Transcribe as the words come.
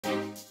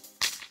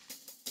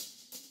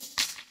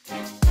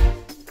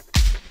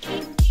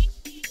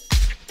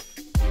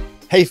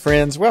Hey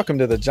friends, welcome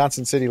to the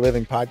Johnson City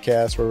Living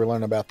Podcast, where we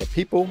learn about the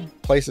people,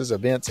 places,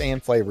 events,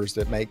 and flavors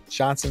that make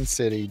Johnson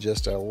City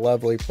just a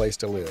lovely place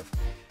to live.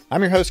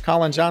 I'm your host,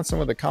 Colin Johnson,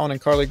 with the Colin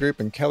and Carly Group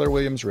and Keller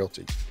Williams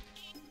Realty.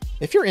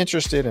 If you're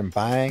interested in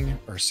buying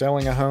or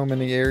selling a home in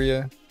the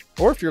area,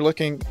 or if you're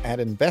looking at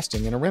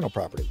investing in a rental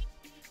property,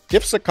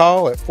 give us a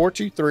call at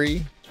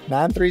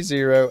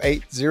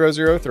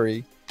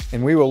 423-930-8003,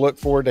 and we will look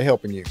forward to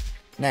helping you.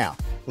 Now,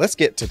 let's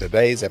get to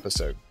today's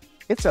episode.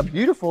 It's a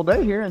beautiful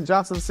day here in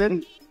Johnson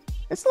City.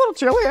 It's a little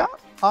chilly out,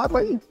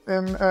 oddly,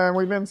 and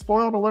we've been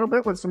spoiled a little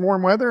bit with some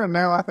warm weather, and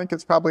now I think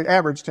it's probably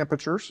average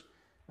temperatures.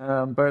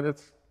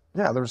 But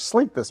there's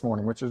sleet this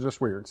morning, which is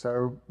just weird.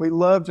 So we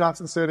love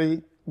Johnson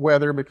City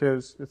weather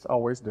because it's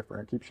always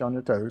different. It keeps you on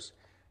your toes.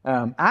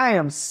 I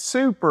am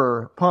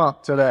super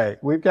pumped today.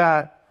 We've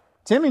got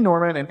Timmy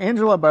Norman and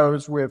Angela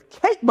Bowes with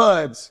Cake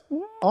Buds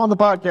on the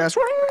podcast.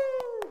 Woo!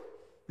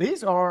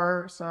 These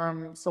are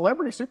some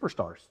celebrity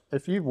superstars.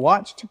 If you've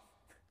watched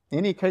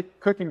any cake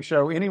cooking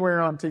show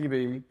anywhere on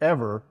TV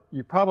ever,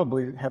 you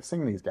probably have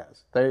seen these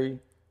guys. They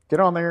get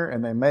on there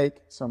and they make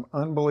some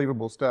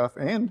unbelievable stuff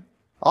and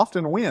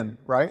often win,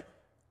 right?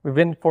 We've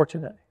been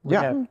fortunate.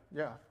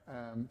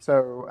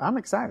 So I'm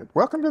excited.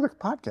 Welcome to the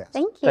podcast.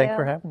 Thank you. Thanks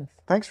for having us.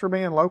 Thanks for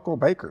being local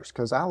bakers,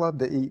 because I love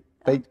to eat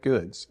baked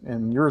goods,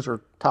 and yours are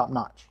top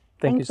notch.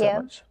 Thank you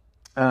so much.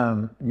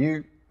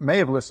 You may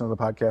have listened to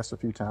the podcast a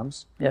few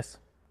times. Yes.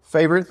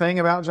 Favorite thing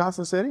about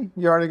Johnson City?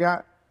 You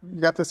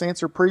got this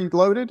answer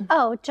pre-loaded?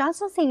 Oh,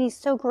 Johnson City is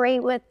so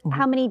great with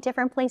how many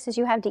different places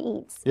you have to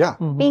eat. Yeah.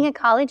 Mm-hmm. Being a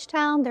college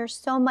town, there's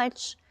so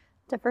much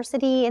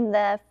diversity in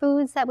the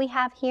foods that we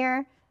have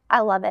here. I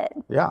love it.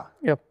 Yeah.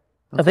 Yep.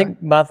 Okay. I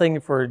think my thing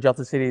for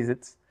Johnson City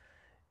is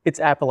it's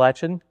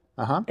Appalachian,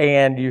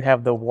 and you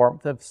have the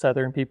warmth of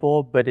Southern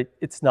people, but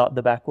it's not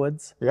the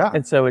backwoods. Yeah.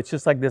 And so it's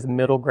just like this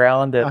middle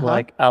ground that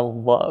I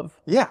love.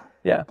 Yeah.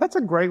 Yeah. That's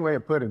a great way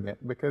of putting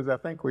it, because I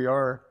think we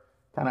are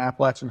kind of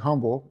Appalachian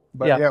humble,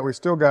 but we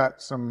still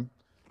got some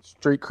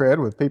street cred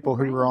with people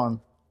who were on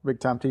big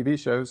time TV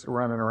shows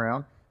running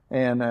around.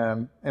 And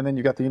then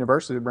you got the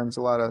university that brings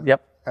a lot of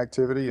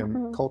activity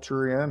and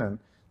culture in. And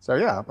so,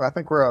 I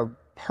think we're a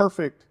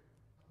perfect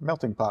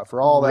melting pot for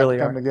all that Really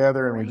to come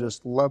together, and we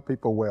just love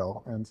people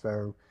well. And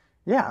so,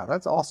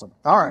 that's awesome.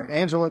 All right,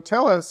 Angela,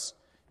 tell us,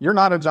 you're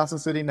not a Johnson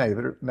City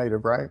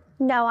native, right?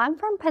 No, I'm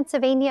from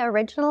Pennsylvania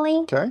originally.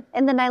 Okay.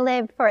 And then I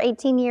lived for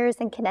 18 years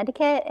in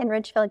Connecticut, in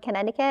Ridgefield,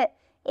 Connecticut.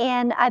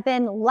 And I've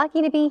been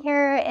lucky to be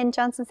here in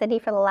Johnson City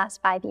for the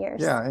last 5 years.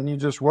 Yeah, and you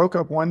just woke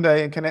up one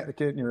day in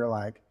Connecticut and you're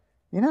like,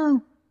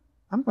 I'm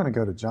going to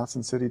go to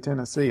Johnson City,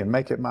 Tennessee and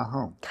make it my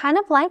home. Kind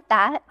of like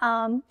that.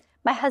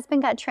 My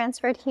husband got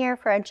transferred here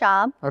for a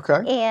job.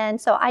 Okay. And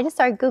so I just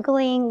started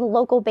Googling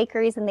local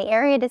bakeries in the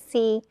area to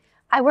see.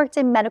 I worked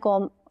in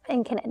medical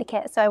in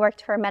Connecticut, so I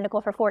worked for medical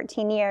for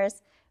 14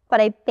 years, but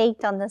I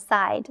baked on the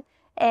side.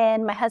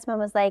 And my husband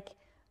was like,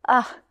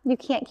 you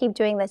can't keep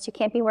doing this. You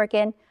can't be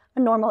working a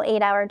normal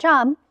 8-hour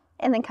job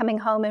and then coming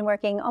home and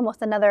working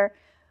almost another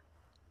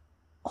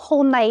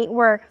whole night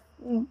work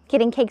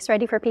getting cakes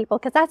ready for people,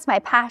 because that's my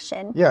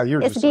passion. Yeah,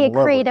 you're is just to be a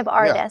lovely. creative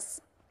artist.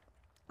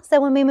 Yeah.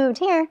 So when we moved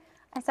here,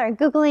 I started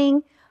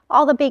Googling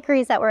all the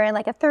bakeries that were in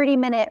like a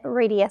 30-minute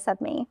radius of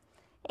me.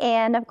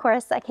 And of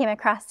course, I came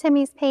across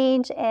Timmy's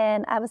page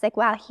and I was like,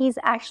 wow, he's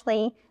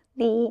actually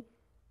the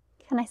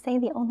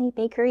only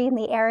bakery in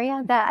the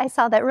area that I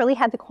saw that really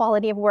had the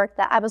quality of work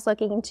that I was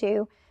looking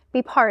to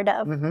be part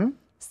of. Mm-hmm.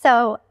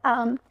 So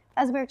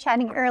as we were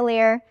chatting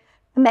earlier,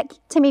 I met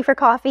Timmy for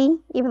coffee,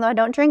 even though I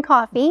don't drink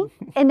coffee.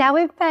 And now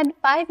we've spent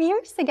 5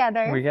 years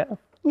together. We go.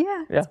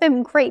 Yeah, it's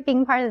been great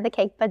being part of the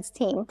Cake Buds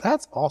team.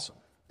 That's awesome.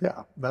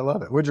 Yeah, I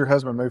love it. What did your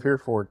husband move here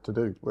for to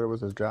do? What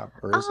was his job?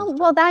 Or is his job?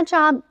 Well, that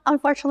job,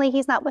 unfortunately,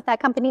 he's not with that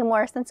company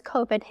anymore since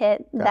COVID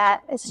hit. Gotcha.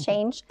 That has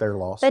changed. They're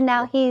lost. But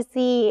now he's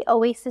the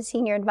Oasis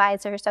Senior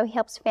Advisor, so he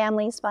helps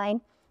families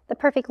find the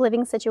perfect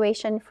living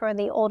situation for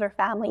the older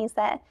families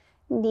that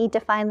need to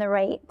find the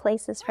right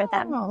places for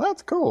them. Oh,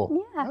 that's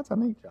cool. Yeah. That's a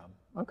neat job.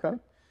 Okay.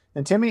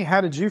 And Timmy,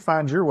 how did you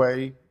find your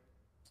way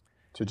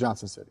to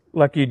Johnson City?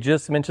 Like you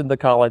just mentioned the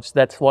college,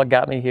 that's what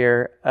got me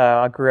here.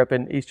 I grew up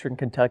in Eastern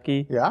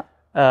Kentucky. Yeah.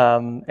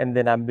 And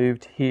then I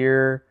moved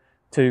here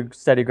to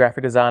study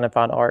graphic design and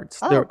fine arts.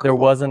 Cool. There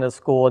wasn't a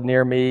school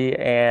near me,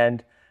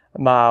 and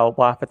my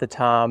wife at the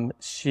time,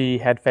 she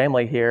had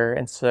family here.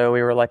 And so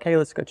we were like, hey,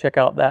 let's go check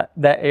out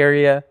that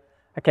area.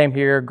 I came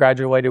here,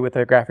 graduated with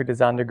a graphic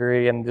design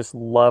degree, and just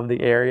loved the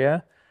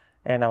area.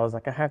 And I was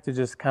like, I have to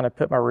just kind of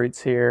put my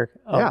roots here.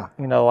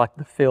 Like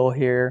the feel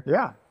here.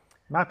 Yeah.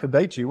 Not to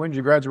date you. When did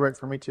you graduate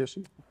from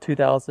ETSU?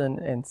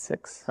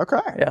 2006. Okay.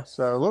 Yeah.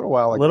 So a little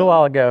while ago. A little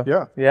while ago.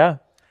 Yeah. Yeah.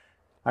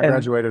 I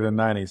graduated in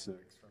 96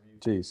 from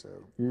UT, so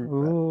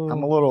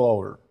I'm a little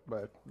older,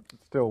 but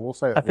still, we'll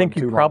say it. I think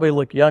you probably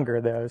look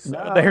younger, though.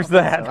 So there's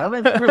that. I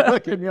think you're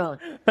looking young.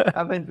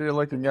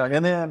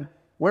 And then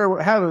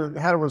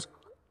how was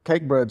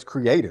Cake Buds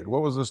created?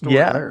 What was the story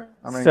Yeah. there?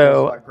 I mean,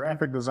 So- it's like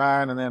graphic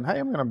design, and then, hey,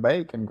 I'm going to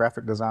bake and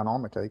graphic design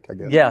on the cake, I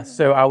guess. Yeah,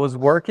 so I was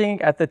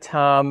working at the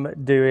time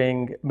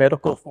doing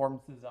medical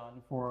forms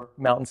design for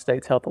Mountain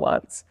States Health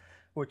Alliance,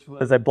 which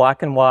was a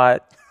black and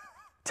white,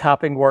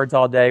 typing words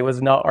all day. It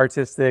was not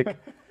artistic.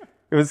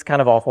 It was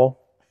kind of awful.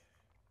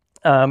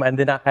 And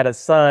then I had a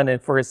son,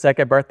 and for his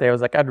second birthday, I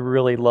was like, I'd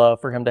really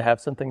love for him to have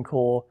something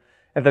cool.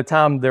 At the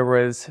time, there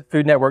was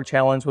Food Network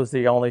Challenge was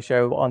the only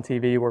show on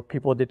TV where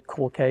people did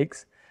cool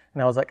cakes.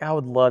 And I was like, I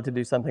would love to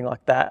do something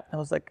like that. I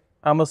was like,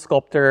 I'm a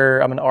sculptor,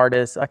 I'm an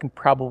artist, I can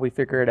probably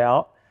figure it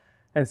out.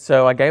 And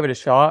so I gave it a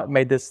shot,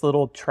 made this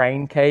little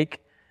train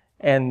cake,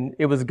 and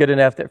it was good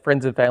enough that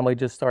friends and family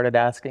just started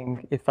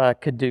asking if I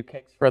could do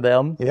cakes for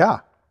them. Yeah.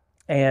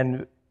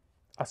 And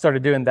I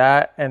started doing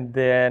that, and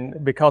then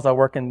because I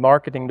work in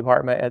marketing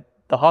department at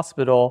the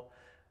hospital,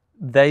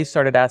 they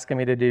started asking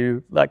me to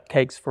do like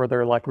cakes for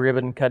their like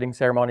ribbon cutting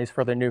ceremonies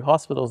for their new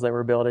hospitals they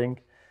were building.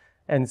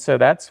 And so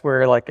that's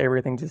where like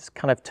everything just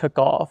kind of took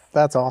off.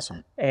 That's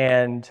awesome.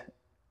 And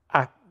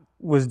I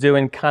was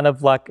doing kind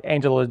of like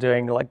Angela was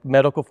doing, like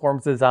medical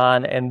forms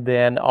design, and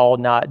then all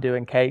night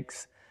doing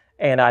cakes.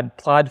 And I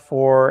applied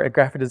for a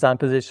graphic design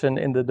position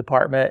in the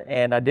department,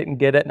 and I didn't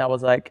get it. And I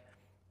was like,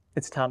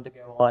 it's time to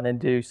go on and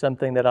do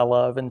something that I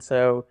love. And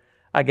so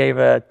I gave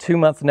a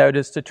 2-month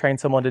notice to train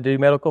someone to do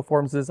medical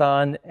forms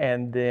design,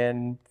 and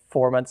then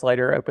 4 months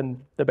later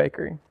opened the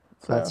bakery.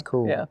 So, That's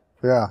cool. Yeah.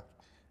 Yeah.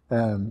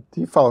 Do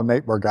you follow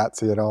Nate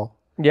Bargatze at all?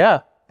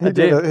 Yeah. He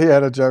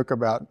had a joke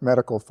about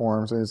medical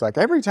forms, and he's like,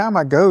 every time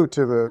I go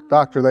to the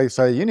doctor, they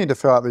say, you need to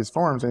fill out these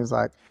forms. And he's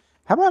like,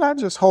 how about I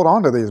just hold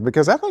on to these?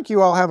 Because I think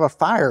you all have a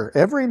fire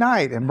every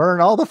night and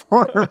burn all the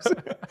forms.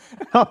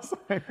 I was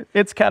like,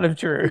 It's kind of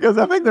true. because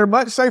I think they're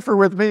much safer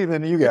with me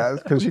than you guys,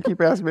 because you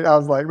keep asking me. I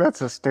was like, that's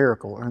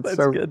hysterical. And it's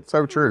That's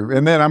so good. true.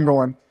 And then I'm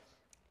going,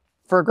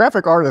 for a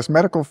graphic artist,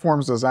 medical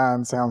forms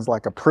design sounds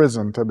like a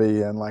prison to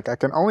be in. Like, I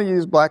can only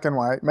use black and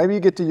white. Maybe you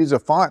get to use a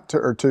font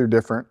or two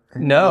different.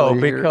 No,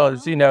 Really here.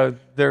 because,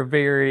 they're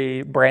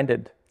very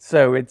branded.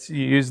 So it's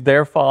you use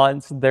their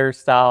fonts, their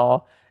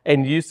style,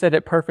 and you said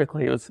it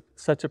perfectly. It was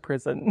such a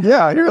prison.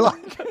 Yeah, you're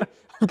like,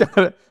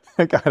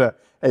 I got a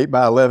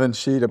 8x11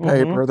 sheet of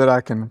paper that I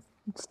can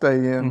stay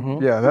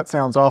in. Yeah, that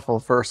sounds awful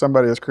for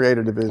somebody as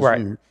creative as Right.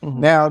 you.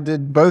 Now,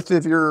 did both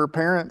of your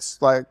parents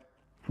like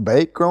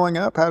bake growing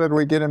up? How did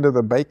we get into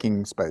the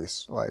baking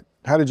space? Like,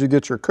 how did you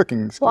get your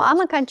cooking skills? Well, I'm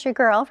a country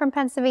girl from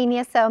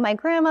Pennsylvania, so my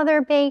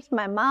grandmother baked,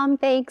 my mom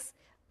bakes,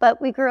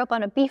 but we grew up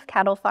on a beef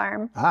cattle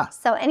farm.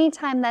 So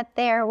anytime that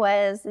there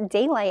was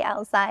daylight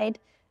outside,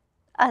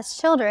 us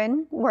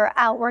children were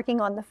out working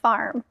on the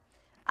farm.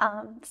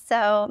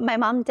 So my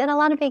mom did a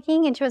lot of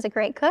baking, and she was a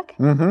great cook.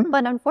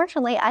 But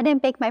unfortunately, I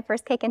didn't bake my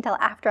first cake until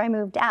after I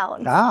moved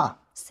out.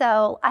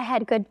 So I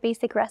had good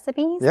basic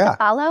recipes to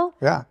follow.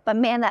 Yeah. But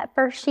man, that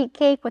first sheet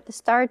cake with the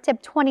star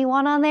tip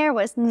 21 on there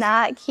was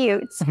not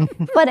cute,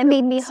 but it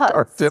made me hooked.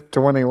 Or tip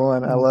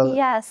 21, I love it.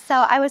 Yes, so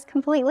I was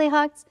completely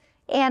hooked,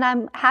 and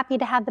I'm happy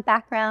to have the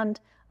background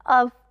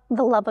of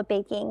the love of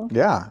baking.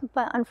 Yeah,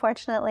 But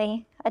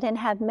unfortunately, I didn't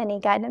have many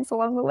guidance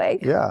along the way.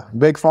 yeah.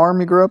 Big farm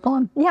you grew up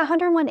on? Yeah,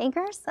 101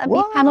 acres, a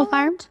beef cattle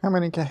farm. How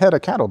many head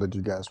of cattle did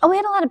you guys? Oh, we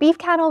had a lot of beef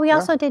cattle. We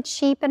also did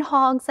sheep and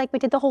hogs. Like, we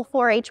did the whole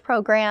 4-H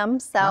program.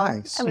 So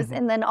Nice. I was,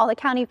 and then all the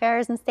county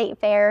fairs and state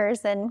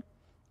fairs, and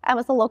I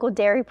was the local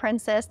dairy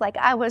princess. Like,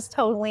 I was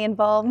totally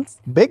involved.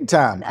 Big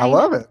time. I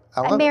love know. it.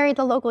 I married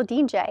the local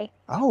DJ,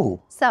 Oh,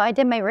 so I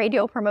did my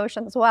radio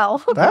promotion as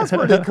well. that's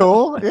pretty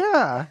cool.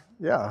 Yeah.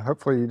 Yeah.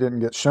 Hopefully you didn't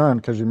get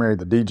shunned because you married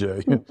the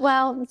DJ.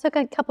 Well, it took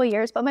a couple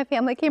years, but my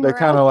family came They around.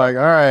 kind of like,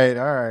 all right.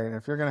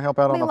 If you're going to help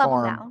out on We the love 'em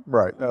farm. now.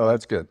 Right. Oh,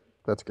 that's good.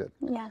 That's good.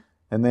 Yeah.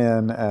 And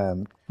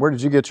then where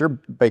did you get your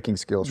baking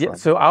skills Yeah, from?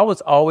 so I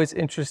was always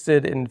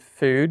interested in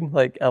food.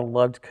 Like, I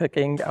loved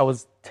cooking. I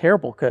was a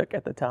terrible cook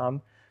at the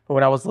time. But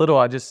when I was little,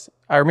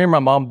 I remember my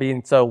mom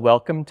being so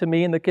welcome to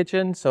me in the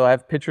kitchen. So I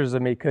have pictures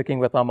of me cooking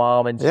with my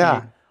mom, and she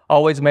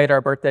always made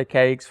our birthday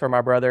cakes for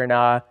my brother and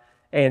I.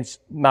 And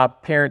my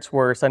parents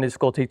were Sunday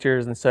school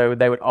teachers, and so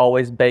they would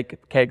always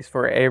bake cakes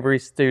for every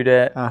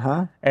student.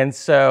 And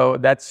so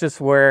that's just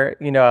where,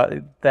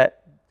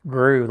 that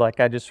grew.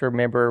 Like, I just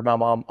remember my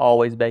mom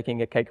always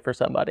baking a cake for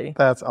somebody.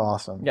 That's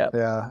awesome. Yep.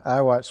 Yeah.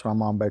 I watched my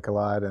mom bake a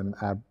lot, and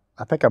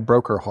I think I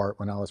broke her heart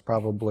when I was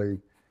probably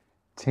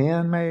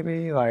 10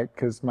 maybe, like,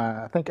 because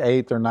I think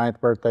 8th or 9th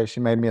birthday, she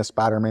made me a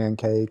Spider-Man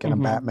cake and a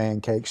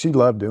Batman cake. She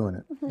loved doing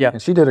it. Yeah.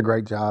 And she did a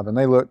great job, and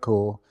they looked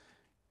cool,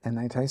 and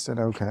they tasted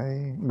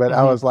okay. But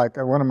I was like,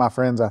 one of my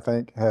friends, I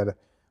think, had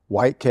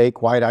white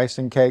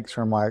icing cakes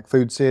from like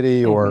Food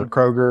City or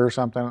Kroger or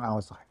something. And I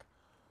was like,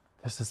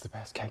 this is the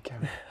best cake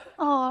ever.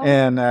 Oh.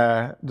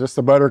 And just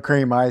the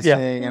buttercream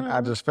icing, and I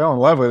just fell in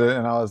love with it.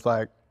 And I was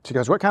like, she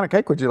goes, what kind of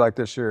cake would you like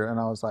this year? And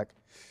I was like,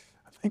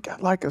 I think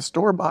I'd like a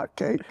store-bought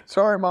cake.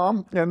 Sorry,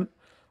 Mom. And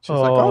she's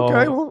like,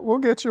 okay, we'll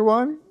get you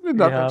one.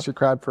 She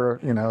cried for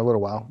a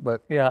little while,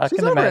 but I she's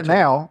can over imagine. it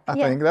now. I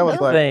think that was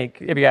like.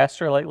 Have you asked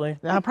her lately?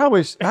 I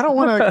don't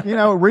want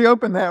to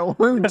reopen that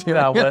wound.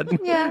 I would.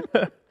 Yeah.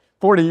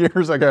 40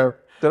 years ago.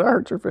 Did I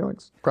hurt your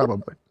feelings?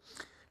 Probably.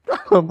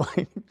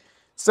 Probably.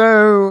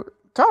 So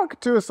talk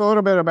to us a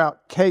little bit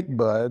about Cake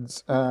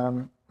Buds.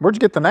 Where'd you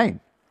get the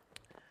name?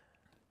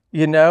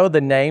 You know,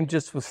 the name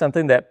just was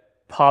something that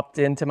popped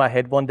into my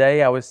head one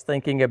day. I was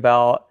thinking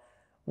about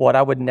what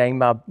I would name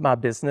my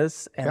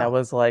business, and I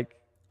was like,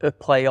 a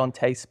play on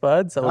taste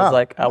buds. I was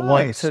like, I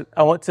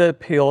want to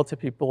appeal to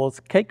people's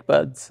cake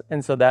buds,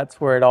 and so that's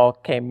where it all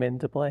came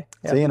into play.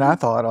 Yeah. See, and I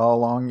thought all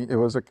along it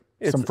was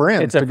some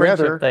friends it's a together.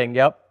 friendship thing.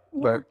 Yep.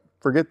 But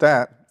forget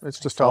that. It's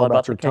just all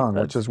about your tongue,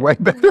 which is way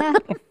better. Yeah.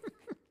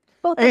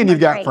 Both of And them you've are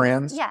got great.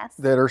 friends Yes.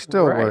 that are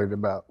still worried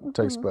about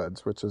taste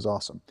buds, which is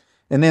awesome.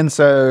 And then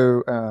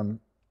so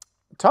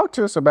talk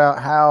to us about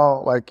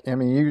how, like, I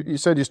mean, you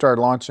said you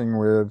started launching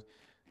with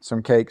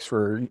some cakes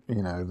for,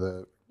 you know,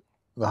 the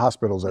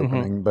hospital's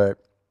opening, but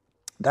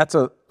that's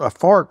a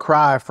far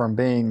cry from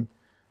being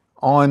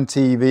on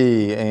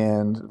TV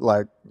and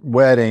like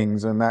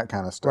weddings and that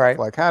kind of stuff. Right.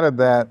 Like how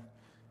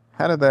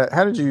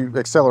did you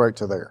accelerate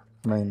to there?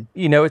 I mean,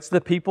 You know, it's the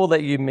people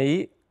that you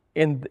meet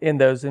in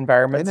those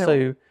environments.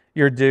 So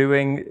you're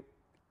doing,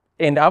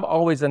 and I've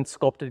always done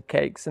sculpted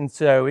cakes, and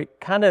so it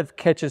kind of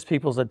catches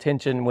people's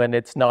attention when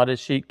it's not a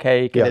sheet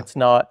cake and it's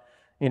not,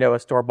 you know, a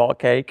store-bought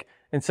cake,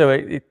 and so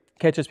it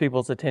catches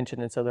people's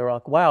attention, and so they're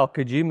like, wow,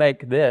 could you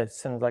make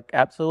this? And I was like,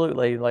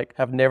 absolutely. Like,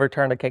 I've never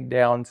turned a cake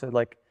down, so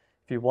like,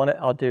 if you want it,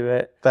 I'll do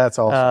it. that's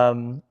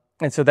awesome.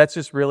 And so that's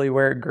just really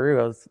where it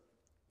grew.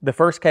 The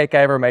first cake I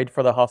ever made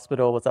for the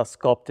hospital was I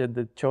sculpted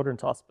the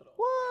children's hospital.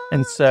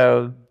 And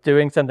so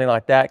doing something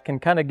like that can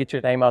kind of get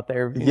your name out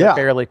there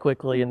fairly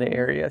quickly in the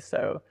area.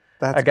 So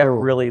I got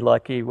really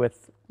lucky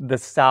with the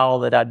style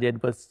that I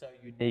did was so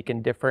unique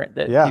and different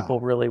that people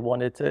really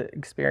wanted to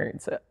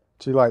experience it.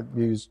 Do you like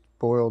use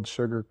boiled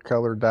sugar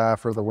color dye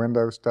for the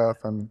window stuff?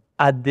 And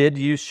I did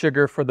use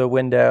sugar for the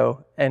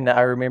window, and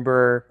I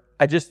remember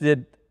I just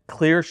did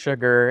clear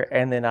sugar,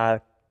 and then I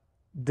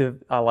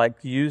like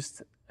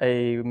used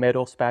a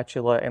metal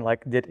spatula and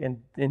like did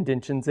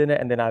indentions in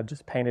it, and then I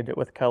just painted it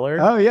with color.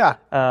 oh yeah,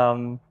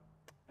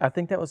 I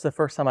think that was the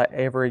first time I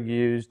ever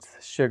used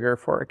sugar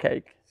for a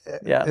cake.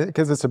 Yeah,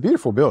 because it's a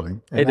beautiful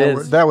building. And It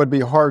is. That would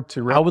be hard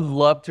to. I would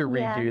love to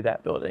redo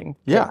that building.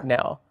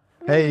 Now.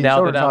 Hey, Now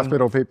children's that I'm-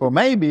 hospital people,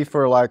 maybe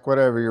for like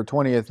whatever your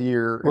 20th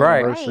year Right.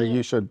 anniversary, Right.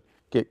 you should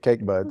get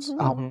Cake Buds.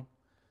 Oh,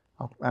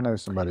 I know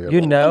somebody.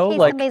 You know, case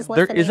like somebody's there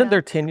listening isn't up.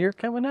 their 10-year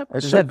coming up? It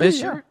Is should that be,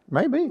 this yeah, year?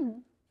 maybe.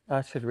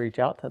 I should reach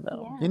out to them.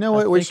 Yeah. You know I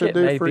what we think should it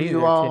do may for be you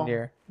their all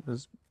 10-year.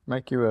 is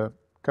make you a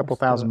couple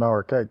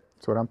 $1,000 cake.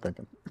 That's what I'm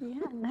thinking. Yeah,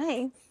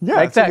 nice. Yeah,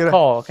 Make it's a that good-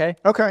 call, okay?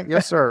 Okay,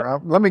 yes, sir.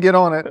 Let me get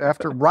on it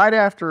right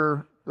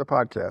after the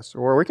podcast,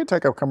 or we can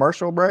take a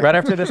commercial break. Right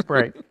after this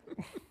break.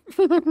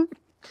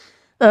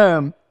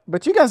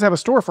 But you guys have a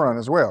storefront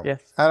as well.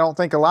 Yes. I don't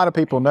think a lot of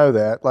people know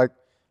that. Like,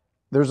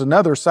 there's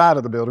another side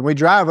of the building. We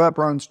drive up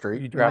Roan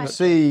Street. You drive and up.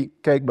 see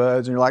Cake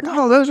Buds, and you're like,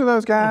 oh, those are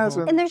those guys.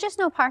 And there's just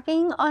no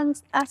parking on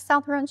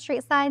South Roan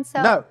Street side.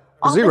 So No,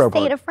 off zero the state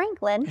parking. of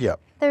Franklin, Yep.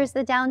 there's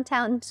the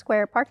downtown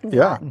square parking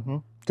Yeah.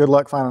 lot. Good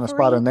luck finding a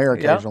spot in there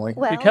Yeah. occasionally.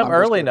 Well, You come I'm just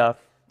early kidding.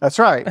 enough. That's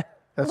right.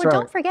 That's well, right.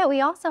 don't forget,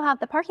 we also have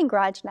the parking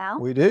garage now.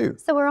 We do.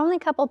 So we're only a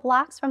couple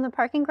blocks from the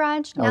parking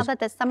garage. Now that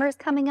the summer's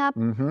coming up,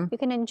 you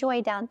can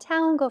enjoy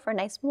downtown, go for a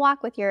nice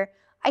walk with your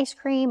ice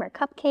cream or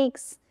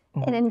cupcakes,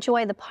 and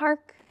enjoy the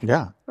park.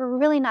 Yeah. We're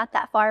really not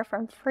that far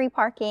from free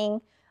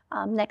parking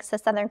next to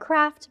Southern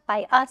Craft.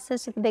 By us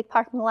is the big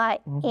parking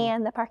lot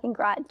and the parking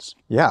garage.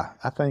 Yeah.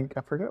 I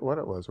forget what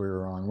it was we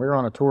were on. We were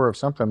on a tour of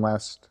something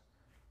last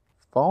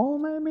fall,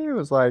 maybe. It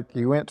was like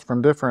you went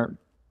from different,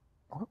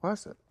 what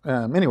was it?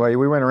 Anyway,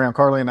 we went around,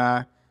 Carly and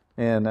I,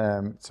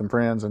 and some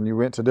friends, and you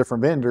went to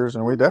different vendors,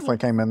 and we definitely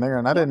came in there,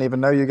 and I didn't even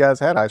know you guys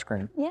had ice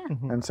cream. Yeah.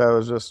 And so it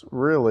was just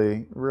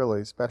really,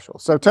 really special.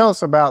 So tell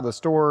us about the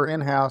store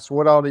in-house.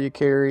 What all do you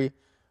carry?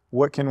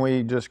 What can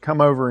we just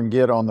come over and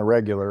get on the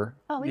regular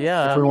Oh,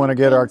 Yeah. if we want to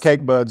get our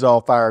Cake Buds all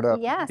fired up?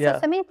 Yeah, Yeah.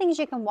 so many things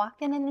you can walk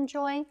in and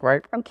enjoy.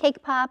 Right. From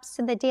cake pops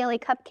to the daily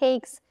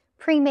cupcakes,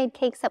 pre-made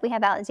cakes that we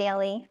have out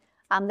daily.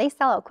 They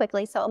sell out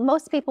quickly, so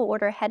most people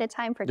order ahead of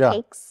time for Yeah.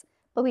 cakes,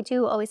 but we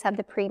do always have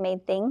the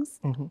pre-made things.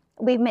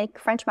 We make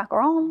French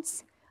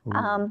macarons.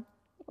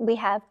 We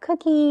have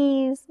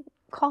cookies,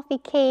 coffee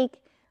cake,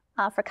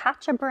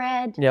 focaccia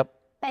bread, Yep.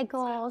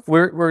 bagels.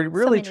 We're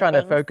really many trying to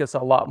things. focus a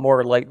lot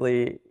more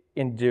lately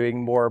in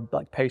doing more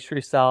like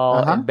pastry style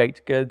and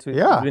baked goods. We've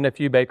Yeah. been a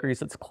few bakeries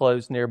that's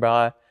closed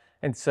nearby.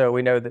 And so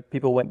we know that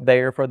people went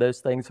there for those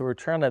things. So we're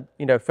trying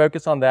to,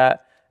 focus on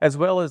that as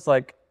well as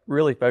like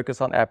really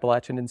focus on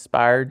Appalachian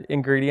inspired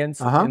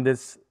ingredients. In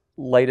this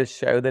latest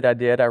show that I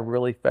did, I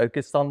really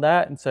focused on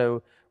that. And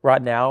so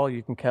right now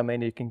you can come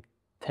in, you can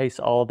taste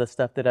all the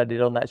stuff that I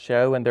did on that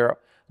show. And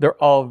they're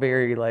all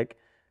very like,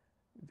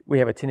 we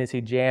have a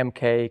Tennessee jam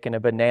cake and a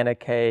banana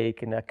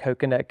cake and a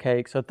coconut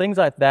cake. So things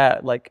like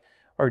that like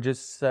are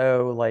just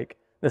so like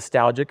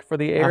nostalgic for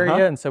the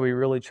area. And so we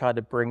really try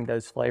to bring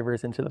those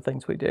flavors into the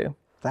things we do.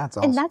 That's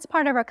awesome. And that's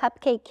part of our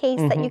cupcake case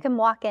that you can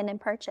walk in and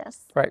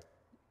purchase. Right.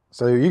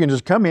 So you can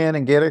just come in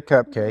and get a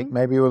cupcake,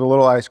 maybe with a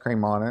little ice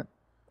cream on it,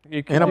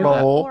 You in a do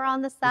that. bowl. Or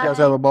on the You side. guys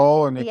have a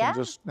bowl, and you Yeah.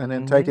 can just and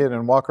then take it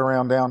and walk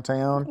around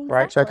downtown,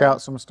 Right. check Exactly.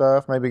 out some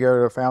stuff, maybe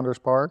go to Founders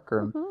Park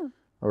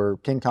or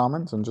King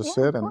Commons and just Yeah,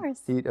 sit of and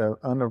course. eat an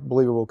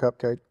unbelievable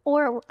cupcake.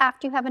 Or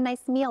after you have a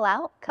nice meal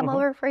out, come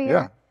over for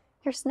Yeah.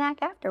 your snack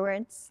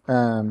afterwards.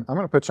 I'm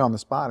going to put you on the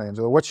spot,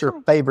 Angela. What's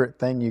your favorite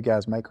thing you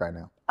guys make right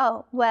now?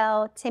 Oh,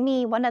 well,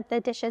 Timmy, one of the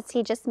dishes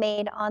he just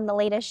made on the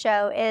latest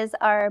show is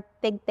our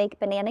big baked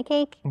banana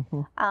cake.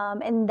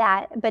 And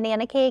that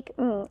banana cake,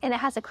 and it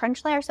has a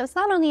crunch layer. So it's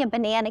not only a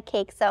banana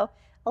cake. So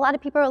a lot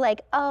of people are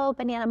like, oh,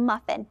 banana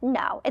muffin.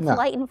 No, it's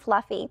light and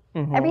fluffy.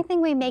 Everything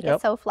we make is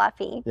so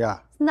fluffy. Yeah.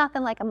 It's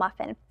nothing like a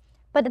muffin.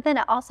 But then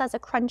it also has a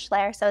crunch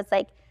layer. So it's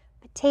like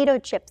potato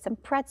chips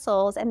and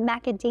pretzels and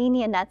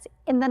macadamia nuts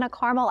and then a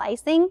caramel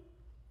icing.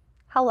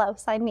 Hello,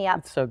 sign me up.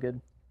 It's so good.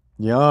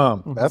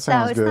 Yum. That So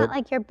sounds it's good. not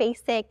like your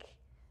basic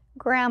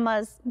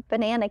grandma's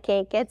banana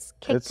cake. It's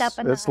kicked up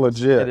a notch. It's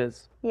legit. It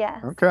is.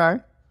 Yeah. Okay.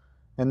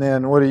 And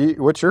then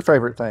what's your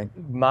favorite thing?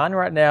 Mine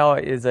right now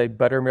is a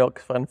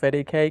buttermilk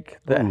funfetti cake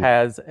that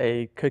has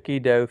a cookie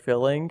dough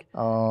filling,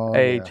 Oh,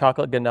 a yeah.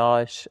 chocolate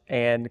ganache,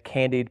 and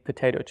candied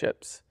potato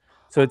chips.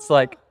 So it's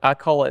like, I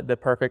call it the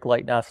perfect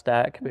late night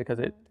stack because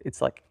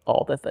it's like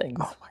all the things.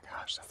 Oh my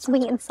gosh.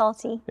 Sweet and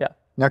salty. Yeah.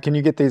 Now, can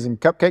you get these in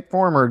cupcake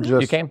form or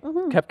just? You can.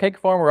 Cupcake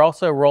form. We're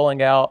also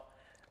rolling out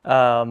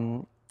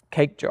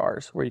cake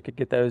jars where you could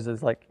get those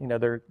as like,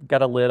 they're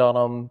got a lid on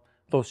them.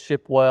 They'll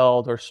ship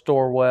well, they're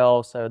store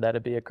well. So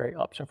that'd be a great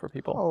option for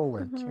people.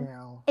 Holy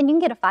cow. And you can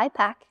get a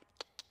 5-pack.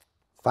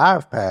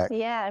 5-pack.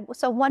 Yeah.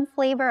 So one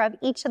flavor of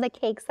each of the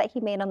cakes that he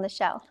made on the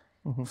show.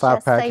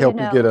 5-pack so help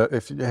you you know. get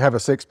if you have a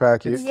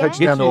 6-pack, it takes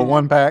you down to a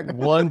 1-pack.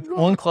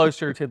 One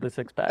closer to the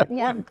 6-pack.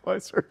 Yeah. One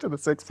closer to the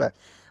 6-pack.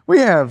 We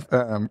have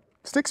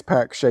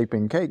 6-pack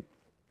shaping cake.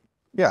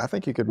 Yeah, I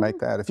think you could make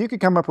that. If you could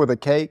come up with a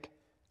cake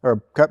or a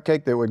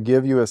cupcake that would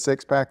give you a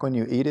 6-pack when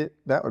you eat it,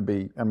 that would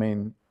be,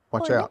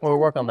 watch Well, out. We'll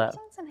work on that. I've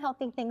done some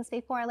healthy things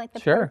before, like the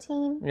Sure.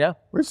 protein. Yeah.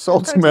 We've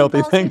sold some protein healthy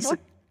balls things.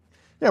 before.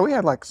 Yeah, we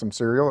had like some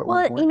cereal at one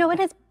Well, point. you know what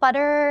is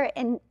butter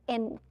and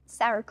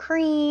sour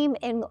cream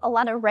and a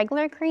lot of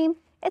regular cream?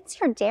 It's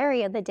your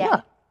dairy of the day.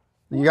 Yeah.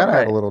 You got to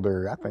have a Right. little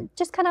dairy, I think.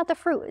 Just cut out the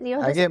fruit. I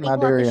Just get my equal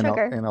out dairy the in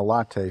sugar. a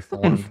latte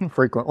form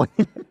frequently.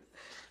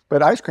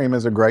 But ice cream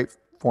is a great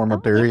form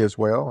of dairy as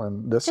well.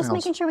 And this Just sounds,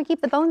 making sure we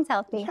keep the bones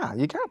healthy. yeah,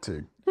 you got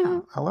to.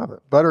 Yeah, I love it.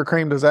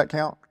 Buttercream, does that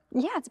count?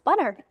 Yeah, it's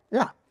butter.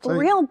 Yeah. So,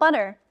 Real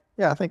butter.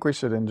 yeah, I think we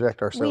should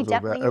inject ourselves with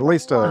that. definitely At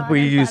least want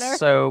We Butter. use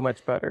so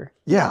much butter.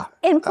 yeah.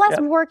 And plus,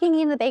 working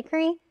in the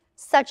bakery,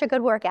 such a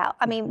good workout.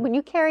 I mean, when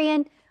you carry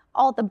in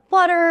all the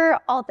butter,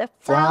 all the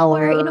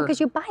flour, Flour. because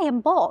you buy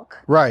in bulk.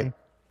 Right.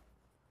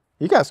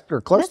 You guys are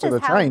close This to is the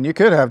how- train. You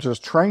could have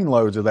just train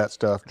loads of that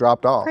stuff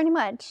dropped off. Pretty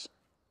much.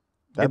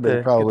 That'd Get be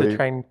the probably.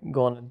 train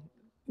going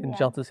in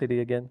Johnson City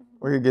again.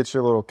 We could get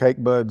your little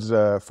Cake Buds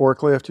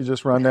forklift. You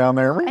just run down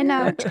there. I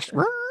know.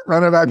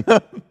 Run it back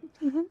up.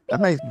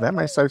 That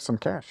may save some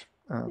cash.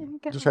 go.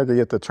 Just had to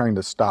get the train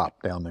to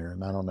stop down there,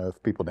 and I don't know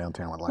if people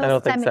downtown would like I it. don't Most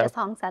of the think time, so. it just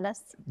honks at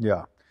us.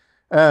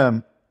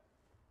 Yeah.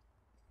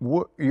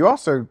 You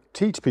also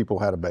teach people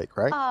how to bake,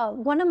 right?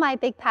 One of my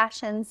big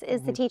passions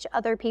is to teach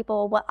other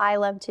people what I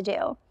love to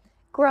do.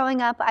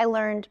 Growing up, I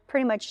learned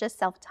pretty much just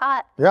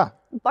self-taught. Yeah.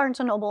 Barnes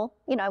 & Noble,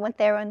 I went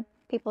there when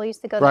people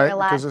used to go Right. there a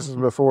lot. Because this is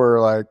before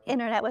like.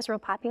 Internet was real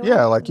popular.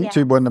 Yeah, like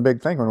YouTube wasn't a big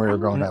thing when we were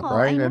growing up, know,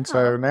 right? I And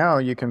so now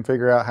you can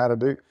figure out how to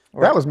do.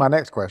 That was my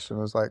next question.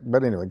 It was like,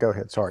 but anyway, go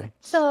ahead. Sorry.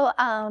 So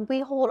we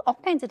hold all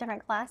kinds of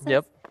different classes.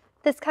 Yep.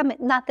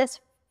 Not this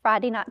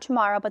Friday, not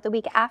tomorrow, but the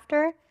week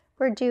after,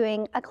 we're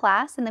doing a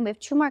class, and then we have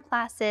 2 more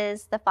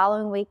classes the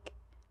following week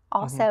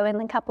also, and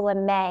then a couple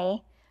in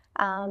May.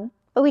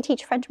 But we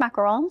teach French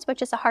macarons,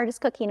 which is the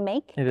hardest cookie to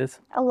make. It is.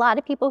 A lot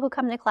of people who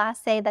come to class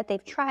say that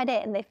they've tried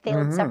it and they've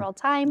failed several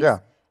times. Yeah.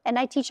 And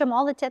I teach them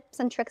all the tips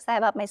and tricks I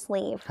have up my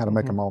sleeve. How to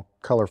make them all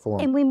colorful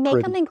And we make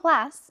pretty. them in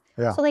class.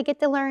 Yeah. So they get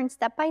to learn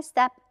step by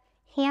step,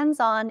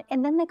 hands-on,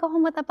 and then they go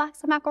home with a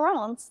box of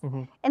macarons.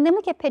 And then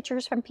we get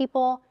pictures from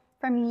people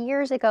from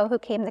years ago who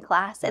came to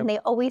class, and they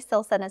always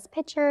still send us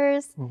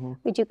pictures.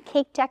 We do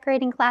cake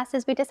decorating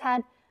classes. We just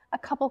had a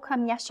couple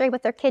come yesterday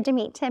with their kid to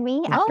meet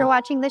Timmy after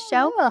watching the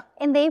show. yeah.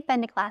 And they've been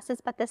to classes,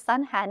 but the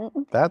son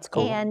hadn't. That's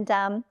cool.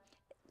 And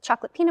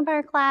chocolate peanut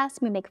butter class.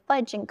 We make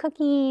fudge and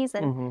cookies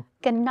and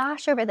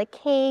ganache over the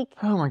cake.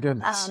 Oh my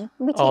goodness.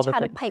 We All teach the how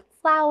to things. pipe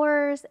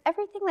flowers,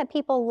 everything that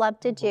people love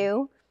to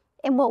do.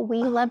 And what we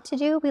love to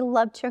do, we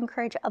love to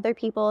encourage other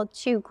people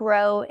to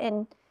grow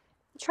and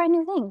try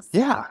new things.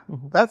 Yeah,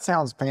 that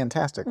sounds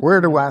fantastic.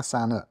 Where do I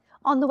sign up?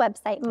 On the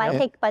website,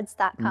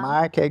 mycakebuds.com.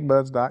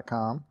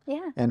 Mycakebuds.com.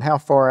 Yeah. And how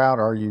far out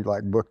are you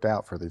like booked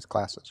out for these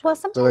classes? Well,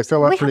 Do they sometimes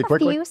fill up we pretty have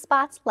quickly? a few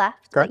spots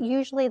left, Okay. but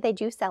usually they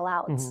do sell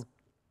out.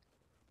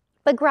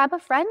 But grab a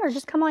friend or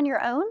just come on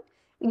your own.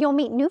 You'll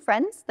meet new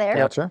friends there.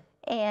 Gotcha.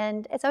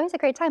 And it's always a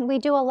great time. We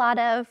do a lot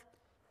of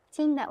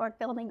team network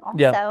building also.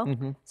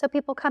 Yeah. So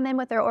people come in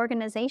with their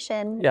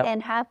organization Yeah.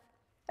 and have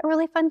a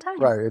really fun time.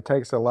 Right. It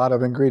takes a lot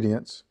of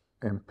ingredients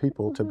and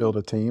people to build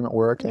a team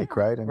or a cake,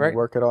 right? And Right.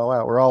 work it all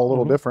out. We're all a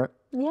little different.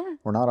 Yeah.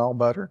 We're not all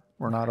butter.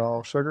 We're not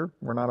all sugar.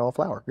 We're not all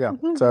flour. Yeah.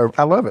 So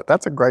I love it.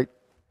 That's a great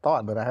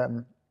thought that I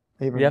hadn't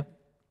even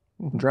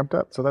dreamt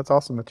up. So that's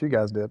awesome that you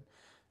guys did.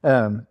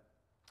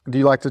 Do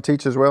you like to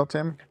teach as well,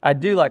 Tim? I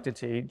do like to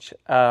teach.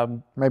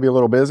 Maybe a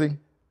little busy?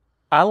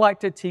 I like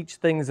to teach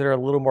things that are a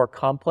little more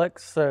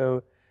complex.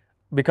 So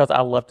because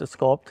I love to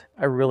sculpt,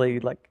 I really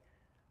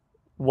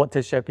want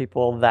to show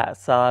people that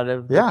side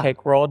of the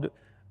cake world.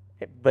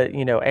 But,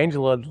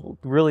 Angela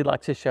really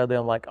likes to show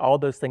them all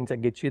those things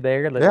that get you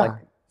there, that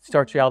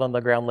start you out on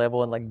the ground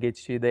level and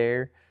gets you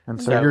there.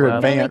 And so you're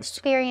advanced.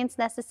 Experience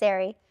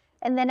necessary.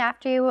 And then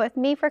after you were with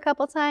me for a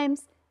couple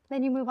times,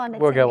 then you move on to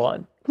We'll Timmy. go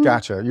on.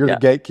 Gotcha. You're the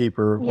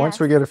gatekeeper. Yes. Once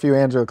we get a few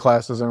Angela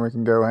classes, then we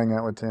can go hang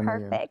out with Timmy.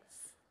 Perfect.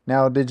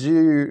 Now,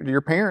 do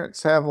your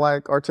parents have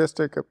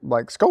artistic,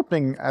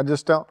 sculpting? I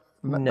just don't.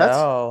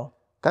 No.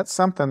 That's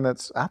something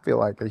that's, I feel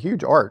like, a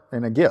huge art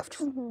and a gift,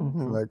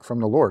 from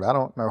the Lord. I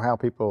don't know how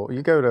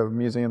you go to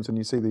museums and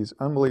you see these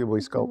unbelievably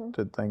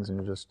sculpted things and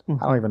you're just,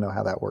 I don't even know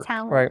how that works.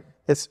 Talent. Right.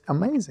 It's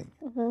amazing.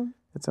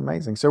 It's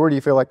amazing. So where do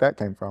you feel like that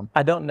came from?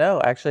 I don't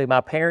know. Actually,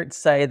 my parents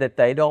say that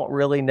they don't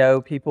really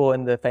know people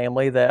in the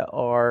family that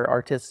are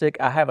artistic.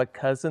 I have a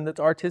cousin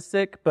that's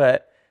artistic,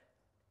 but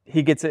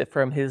he gets it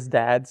from his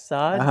dad's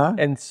side.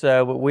 And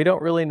so we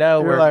don't really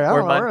know where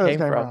mine came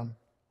from.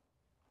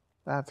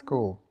 That's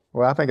cool.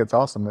 Well, I think it's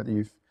awesome that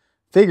you've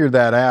figured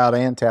that out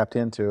and tapped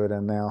into it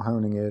and now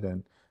honing it.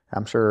 And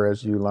I'm sure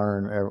as you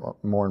learn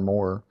more and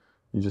more,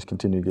 you just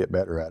continue to get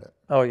better at it.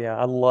 Oh, yeah.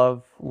 I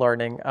love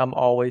learning. I'm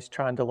always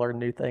trying to learn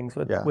new things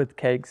with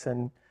cakes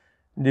and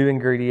new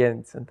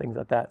ingredients and things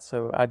like that.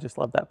 So I just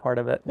love that part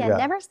of it. Yeah,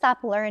 never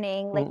stop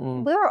learning.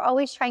 We were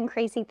always trying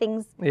crazy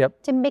things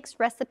to mix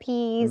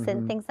recipes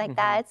and things like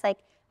that. It's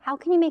how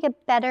can you make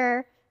it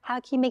better? How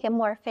can you make it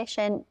more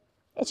efficient?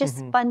 It's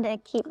just fun to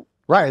keep.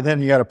 Right,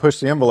 then you got to push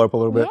the envelope a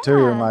little bit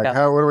too, and what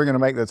are we going to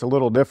make that's a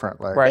little different?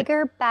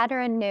 Bigger, badder,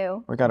 and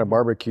new. We got a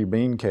barbecue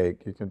bean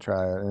cake. You can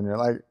try it, and you're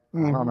like, I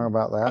don't know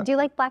about that. I do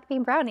like black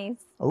bean brownies.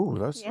 Oh,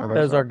 those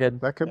are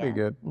good. That could be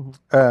good.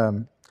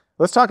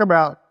 Let's talk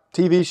about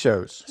TV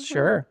shows.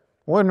 Sure.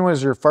 When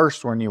was your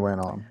first one you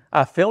went on?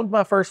 I filmed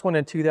my first one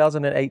in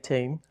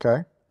 2018.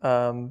 Okay.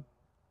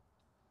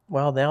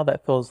 Well, now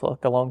that feels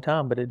like a long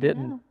time, but it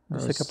didn't.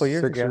 Just a couple of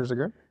years ago. 6 years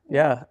ago?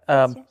 Yeah.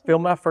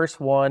 Filmed my first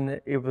one.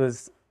 It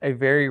was a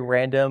very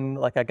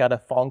random, I got a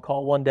phone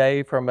call one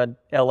day from a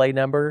LA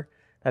number.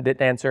 I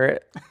didn't answer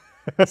it.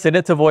 Sent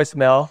it to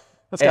voicemail.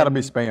 That's got to be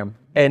spam.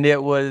 And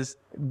it was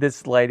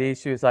this lady.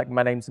 She was like,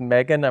 my name's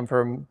Megan. I'm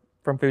from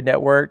Food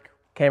Network.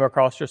 Came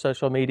across your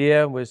social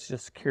media. Was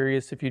just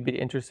curious if you'd be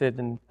interested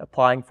in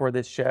applying for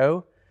this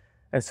show.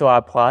 And so I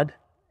applied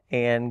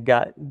and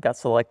got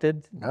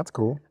selected. That's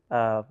cool.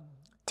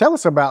 Tell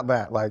us about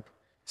that.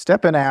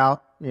 Stepping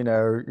out,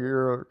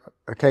 you're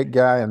a cake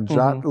guy in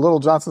Little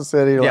Johnson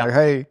City.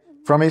 Hey,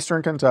 from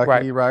Eastern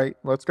Kentucky, right?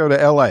 Let's go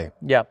to LA.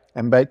 Yeah.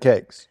 And bake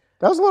cakes.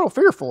 That was a little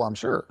fearful, I'm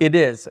sure. It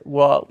is.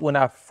 Well, when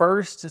I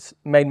first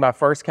made my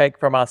first cake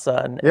for my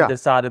son and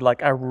decided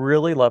I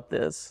really love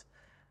this,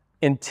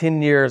 in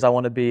 10 years I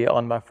want to be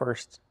on my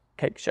first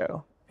cake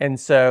show. And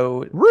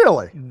so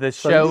really, the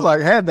show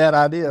you had that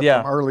idea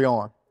from early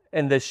on.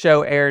 And the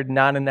show aired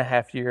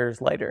 9.5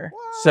 years later.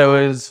 What? So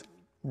it was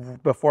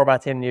before my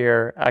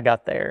 10-year, I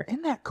got there.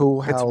 Isn't that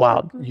cool? How it's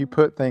wild. You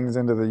put things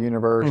into the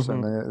universe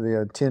and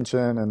the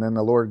attention, and then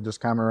the Lord just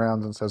comes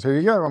around and says, "Here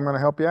you go. I'm going to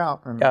help you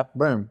out." And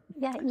boom.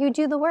 Yeah, you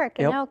do the work,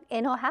 and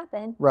it'll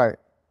happen. Right.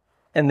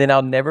 And then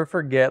I'll never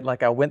forget.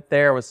 I went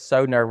there, I was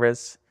so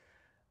nervous,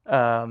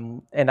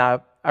 and I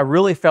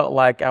really felt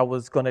like I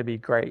was going to be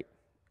great.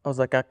 I was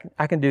like,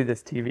 I can do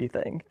this TV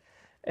thing,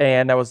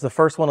 and I was the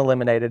first one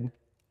eliminated.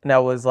 And I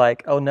was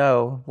like, oh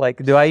no,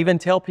 do I even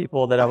tell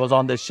people that I was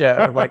on this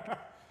show?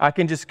 I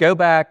can just go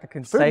back, I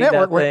can say that thing. Food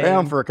Network went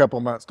down for a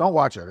couple months. Don't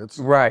watch it. It's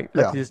right.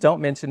 Just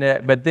don't mention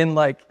it. But then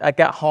I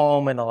got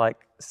home and I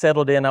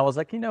settled in. I was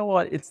like, you know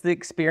what? It's the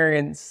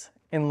experience,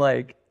 and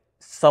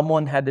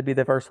someone had to be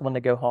the first one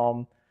to go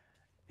home.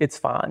 It's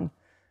fine.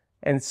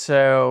 And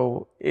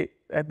so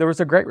there was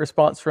a great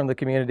response from the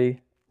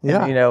community.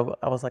 Yeah. And,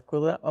 I was like,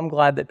 well, I'm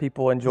glad that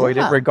people enjoyed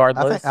it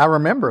regardless. I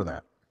remember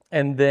that.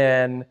 And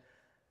then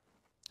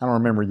I don't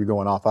remember you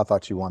going off. I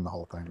thought you won the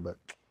whole thing, but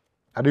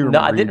I do remember.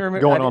 No, I didn't remember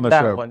going on the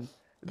that show. One.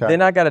 Okay.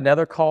 Then I got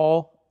another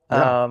call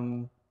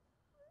right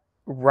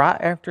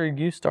after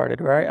you started.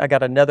 Right, I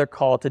got another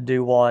call to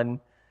do one,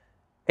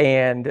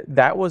 and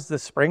that was the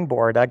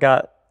springboard. I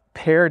got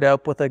paired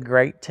up with a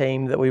great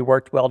team that we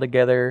worked well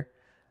together,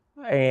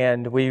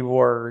 and we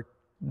were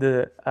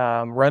the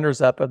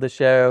runners-up of the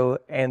show.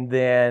 And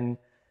then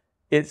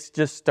it's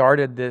just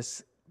started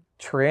this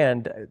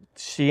trend.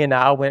 She and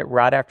I went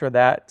right after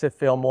that to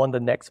film one the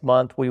next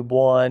month. We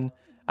won.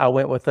 I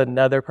went with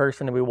another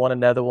person and we won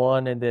another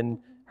one. And then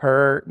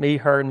her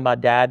and my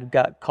dad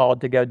got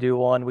called to go do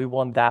one. We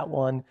won that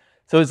one.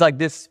 So it was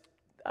this.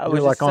 I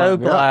was just so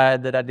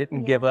glad that I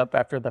didn't give up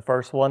after the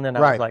first one. And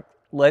I was like,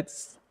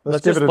 let's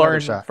just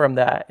learn from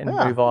that and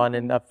move on.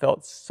 And I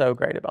felt so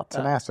great about that.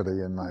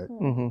 Tenacity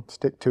and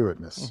stick to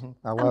itness.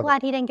 I'm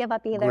glad he didn't give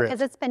up either,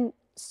 because it's been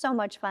so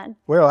much fun.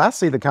 Well, I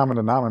see the common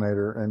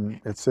denominator, and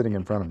it's sitting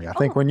in front of me. I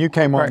think when you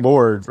came on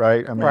board,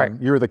 right? I mean,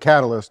 you were the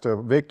catalyst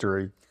of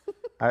victory.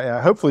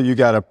 Hopefully, you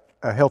got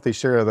a healthy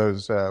share of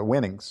those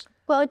winnings.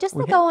 Well, just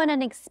to go in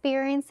and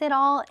experience it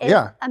all is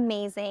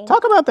amazing.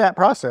 Talk about that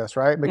process,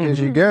 right? Because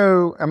you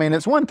go, I mean,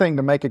 it's one thing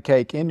to make a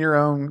cake in your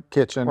own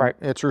kitchen. Right.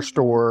 It's your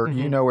store.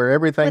 You know where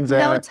everything's With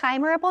at. no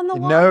timer up on the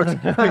wall. No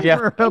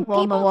timer up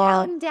on the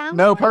wall.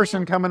 No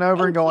person coming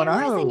over and going,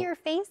 in your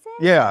faces?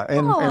 Yeah.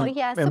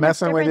 And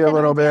messing with you a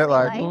little bit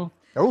like,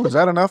 oh, is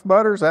that enough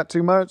butter? Is that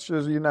too much?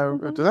 Is, is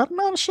that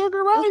amount of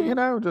sugar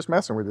right? Just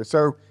messing with you.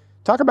 So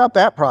talk about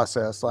that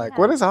process. Like,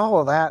 what is all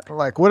of that?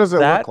 Like, what does it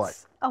look like?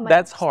 Oh my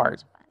That's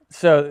hard.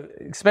 So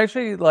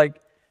especially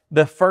like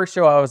the first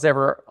show I was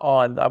ever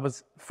on, I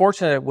was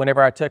fortunate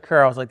whenever I took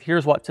her, I was like,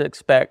 here's what to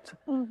expect.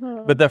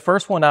 But the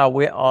first one I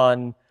went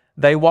on,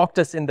 they walked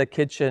us in the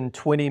kitchen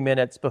 20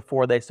 minutes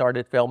before they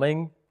started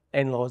filming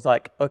and was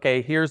like,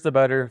 okay, here's the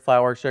butter,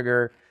 flour,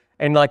 sugar.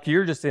 And like,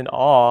 you're just in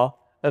awe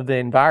of the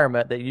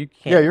environment that you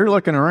can't. Yeah, you're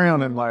looking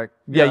around and like,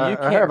 you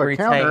can't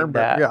retain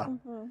that.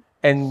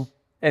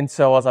 And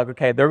so I was like,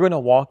 okay, they're going to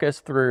walk us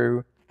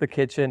through the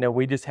kitchen and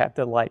we just have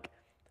to like,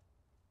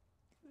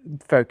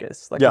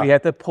 focus. Like we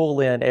have to pull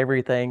in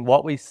everything,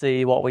 what we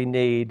see, what we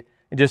need,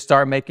 and just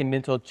start making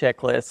mental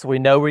checklists. We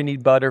know we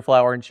need butter,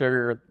 flour, and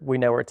sugar. We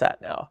know where it's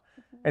at now.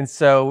 And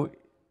so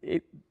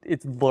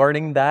it's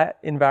learning that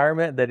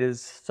environment that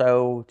is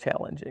so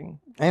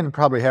challenging. And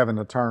probably having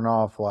to turn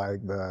off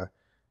like the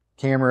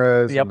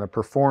cameras and the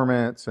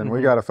performance, and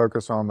we got to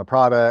focus on the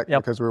product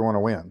because we want to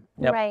win.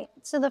 Right.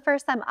 So the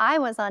first time I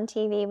was on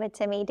TV with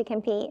Timmy to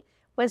compete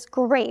was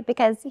great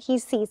because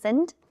he's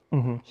seasoned.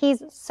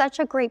 He's such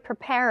a great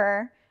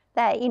preparer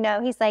that,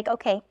 he's like,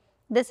 okay,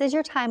 this is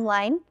your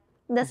timeline.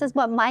 This is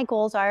what my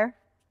goals are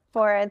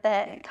for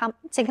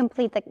to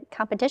complete the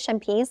competition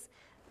piece.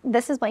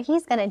 This is what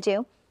he's going to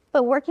do.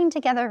 But working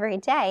together every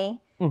day,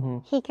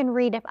 he can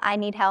read if I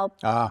need help,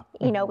 so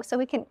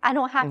I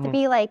don't have to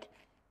be like,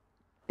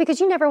 because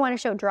you never want to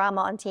show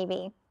drama on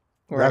TV.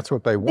 That's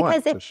what they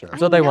want to show.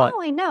 That's what they want.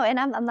 I know, and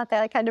I'm not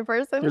that kind of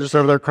person. You're just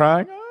over there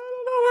crying.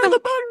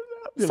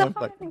 So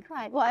far, I haven't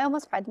cried. Well, I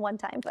almost cried one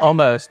time. But...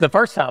 Almost. The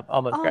first time,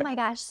 almost cried. Oh my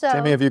gosh. So...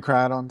 Timmy, have you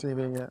cried on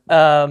TV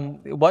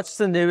yet? Watch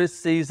the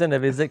newest season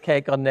of Is It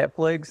Cake on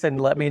Netflix and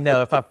let me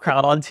know if I've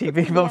cried on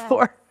TV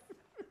before.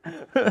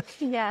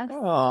 Yeah.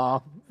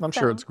 Oh, I'm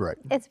sure it's great.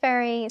 It's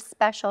very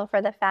special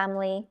for the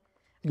family.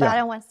 But I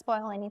don't want to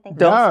spoil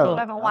anything.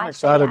 I'm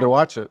excited to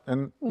watch it.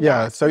 And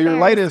so your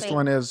latest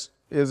one is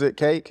It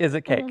Cake? Is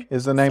It Cake?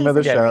 Is the name of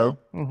the show.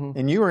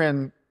 And you were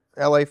in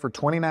LA for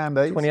 29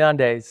 days? 29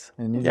 days.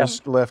 And you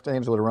just left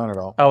Angela to run it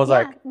all. I was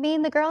like, me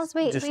and the girls,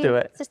 we do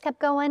it. Just kept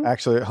going.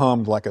 Actually, it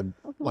hummed like a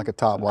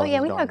top. Oh,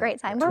 yeah, we had a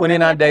great time.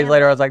 29 days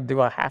later, I was like, do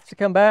I have to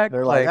come back?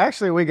 They're like,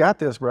 actually, we got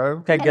this, bro.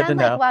 Okay, good to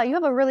know. Like, wow, you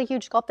have a really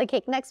huge sculpted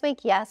cake next week?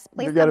 Yes,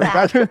 please come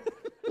back.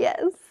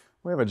 Yes.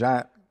 We have a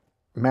giant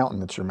mountain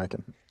that you're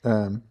making.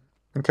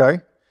 Okay.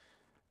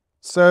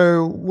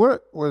 So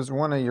what was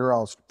one of your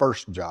all's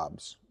first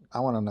jobs? I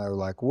want to know,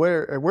 like,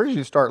 where did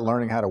you start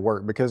learning how to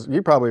work? Because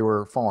you probably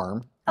were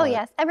farm. Oh,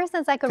 yes. Ever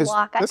since I could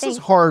walk, this is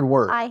hard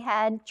work. I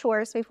had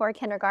chores before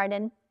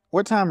kindergarten.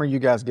 What time are you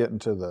guys getting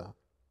to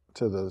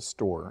the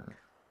store?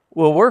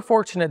 Well, we're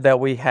fortunate that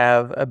we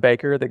have a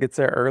baker that gets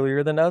there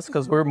earlier than us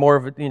because we're more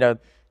of,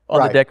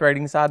 on the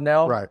decorating side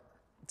now. Right.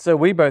 So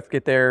we both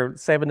get there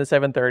 7 to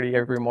 7:30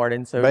 every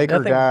morning. So baker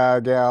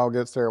gal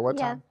gets there at what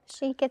time? Yeah,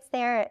 she gets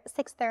there at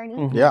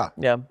 6:30. Yeah.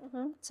 Yeah.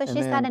 So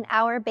she's got an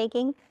hour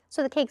baking.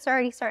 So the cake's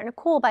already starting to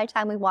cool by the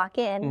time we walk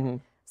in.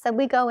 So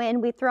we go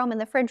in, we throw them in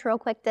the fridge real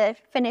quick to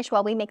finish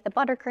while we make the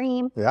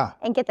buttercream. Yeah.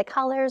 And get the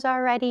colors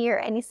already or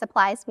any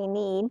supplies we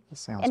need.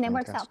 And then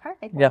works out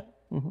perfectly. Yeah.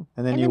 And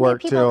then you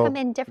work people till come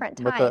in different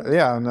times. The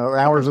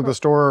hours of the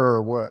store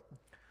or what?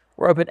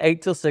 We're open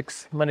 8 till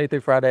 6 Monday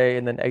through Friday,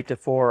 and then 8 to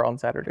 4 on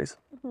Saturdays.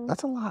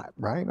 That's a lot,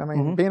 right? I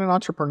mean, being an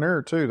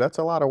entrepreneur too, that's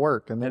a lot of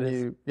work. And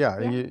then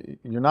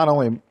you're not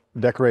only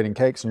decorating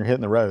cakes and you're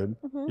hitting the road,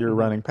 you're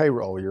running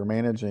payroll, you're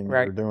managing,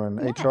 you're doing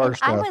HR stuff.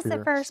 I was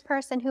the first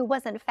person who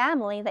wasn't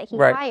family that he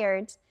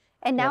hired,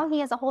 and now he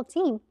has a whole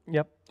team.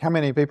 Yep. How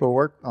many people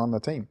work on the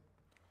team?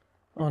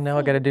 Oh, now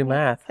I got to do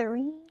math.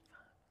 3,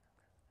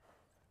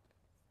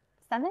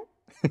 7.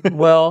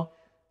 Well.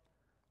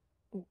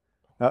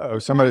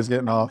 Somebody's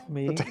getting off.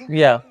 Me?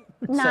 Yeah.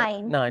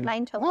 9.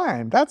 9 total.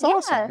 9. That's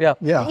awesome. Yeah.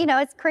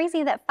 It's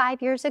crazy that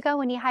 5 years ago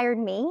when he hired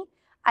me,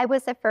 I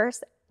was the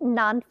first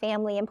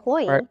non-family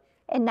employee,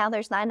 and now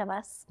there's 9 of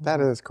us.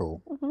 That is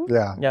cool.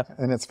 Yeah.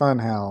 And it's fun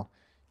how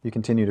you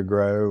continue to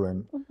grow.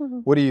 And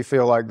what do you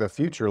feel like the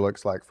future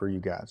looks like for you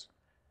guys?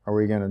 Are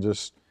we going to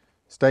just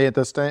stay at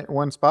this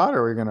one spot, or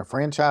are we going to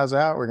franchise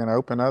out? We're going to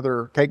open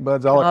other cake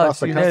buds all across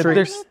the country?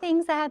 There's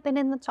things that have been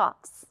in the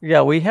talks.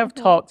 Yeah, we have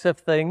talks of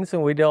things,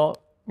 and we don't,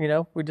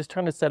 we're just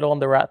trying to settle on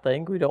the right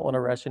thing. We don't want to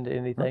rush into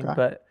anything. Okay.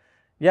 But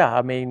yeah,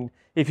 I mean,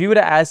 if you would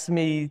have asked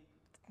me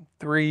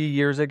 3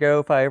 years ago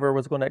if I ever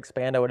was going to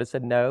expand, I would have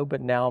said no. But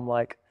now I'm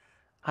like,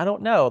 I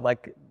don't know.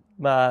 Like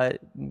my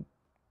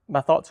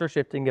my thoughts are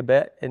shifting a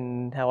bit,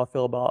 and how I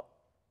feel about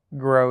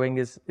growing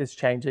is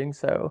changing.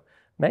 So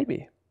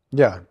maybe.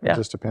 Yeah, Yeah. it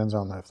just depends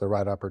on if the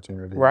right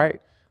opportunity, Right.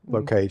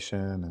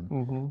 location,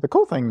 and the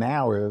cool thing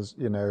now is,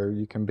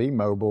 you can be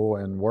mobile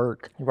and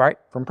work Right.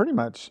 from pretty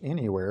much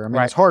anywhere. I mean,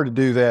 Right. it's hard to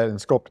do that and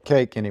sculpt a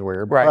cake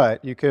anywhere, Right.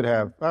 but you could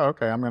have,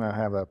 okay, I'm going to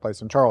have a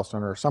place in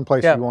Charleston or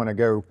someplace Yeah. you want to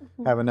go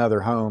have another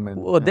home.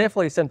 And Well,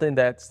 definitely something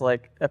that's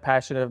like a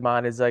passion of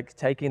mine is like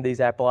taking these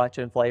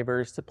Appalachian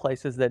flavors to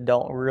places that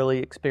don't really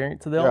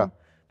experience them, Yeah.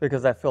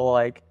 because I feel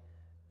like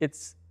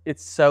it's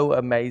so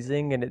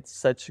amazing and it's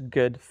such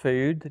good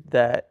food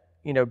that,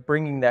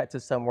 bringing that to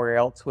somewhere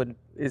else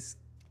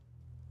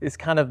is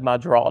kind of my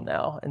draw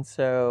now. And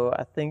so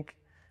I think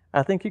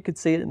you could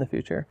see it in the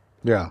future.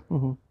 yeah,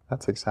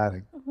 that's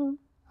exciting.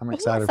 I'm He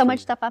excited. has so for much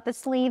you. stuff up his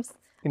sleeves.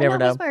 You never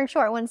know. He's wearing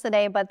short ones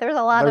today, but there's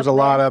a lot. There's a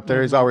lot up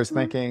there. He's always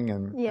thinking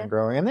and, Yeah. and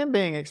growing, and then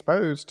being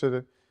exposed to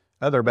the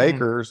other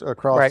bakers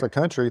across Right. the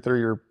country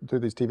through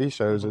these TV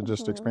shows. It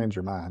just expands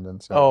your mind.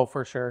 And so, Oh,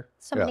 for sure.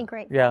 So many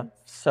great. Yeah. friends.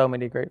 So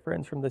many great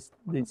friends from these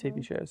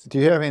TV shows. do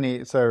you have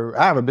any? So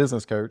I have a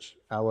business coach.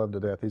 I love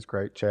to death. He's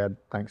great, Chad.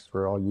 Thanks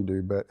for all you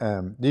do. But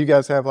do you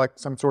guys have like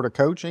some sort of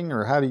coaching,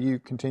 or how do you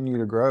continue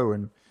to grow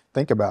and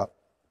think about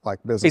like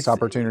business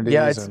opportunities?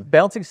 Yeah, it's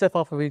bouncing stuff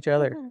off of each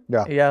other.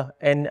 Yeah. Yeah.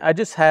 And I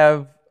just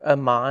have a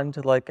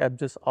mind, like I'm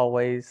just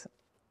always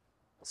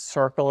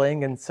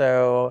circling. And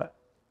so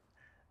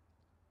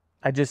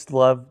I just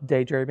love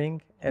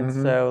daydreaming. And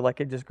so like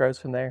it just grows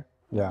from there.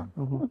 Yeah,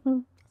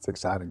 it's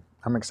exciting.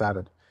 I'm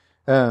excited.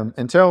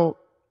 And tell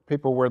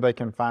people where they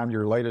can find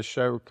your latest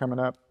show coming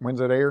up. When's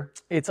it air?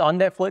 It's on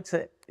Netflix.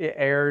 It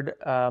aired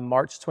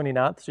March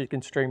 29th, so you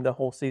can stream the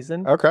whole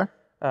season. Okay.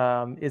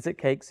 Is It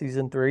Cake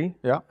Season 3?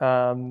 Yeah.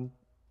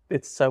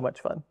 It's so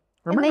much fun.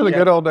 Remember the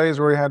good old days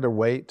where we had to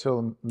wait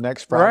till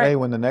next Friday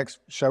when the next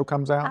show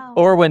comes out?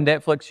 Oh. Or when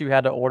Netflix, you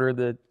had to order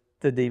the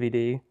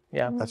DVD.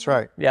 Yeah. That's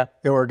right. Yeah.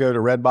 Or go to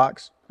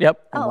Redbox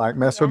Yep. and like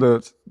mess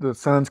with the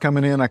sun's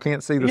coming in. I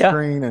can't see the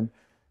screen. And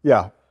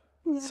yeah.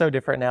 So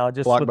different now,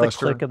 just with the Blockbuster.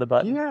 click of the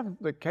button. You have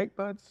the Cake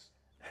Buds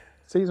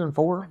season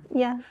 4?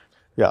 Yeah.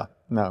 Yeah,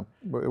 no,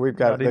 we've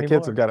got Not the kids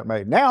anymore. have got it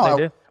made now.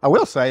 They do. I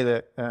will say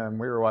that we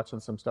were watching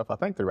some stuff, I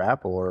think through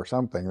Apple or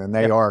something, and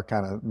they are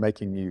kind of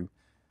making you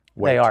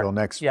wait They are. till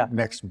next Yeah.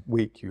 next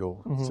week.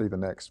 You'll see the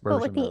next But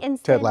with version the of Ted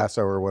instant-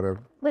 Lasso or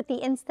whatever. With the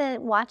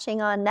instant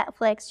watching on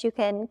Netflix, you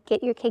can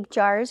get your cake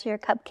jars, your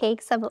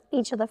cupcakes of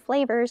each of the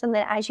flavors, and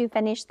then as you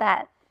finish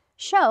that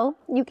show,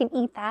 you can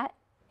eat that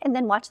and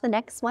then watch the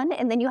next one,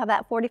 and then you have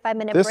that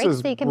 45-minute This break is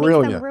so you can make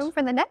brilliant. some room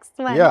for the next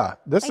one. Yeah,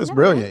 this I is know,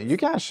 brilliant. right? You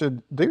guys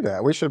should do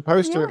that. We should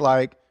post Yeah. it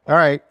like, all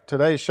right,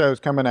 today's show's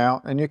coming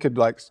out, and you could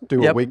like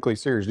do a Yep. weekly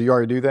series. Do you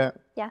already do that?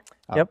 Yeah.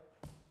 Yep.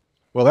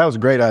 Well, that was a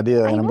great idea,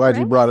 and I'm know, glad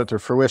you right? brought it to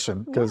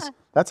fruition because Yeah.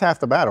 that's half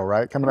the battle,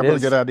 right? Coming up It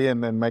with a is. good idea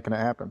and then making it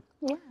happen.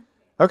 Yeah.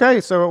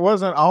 Okay, so it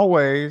wasn't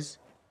always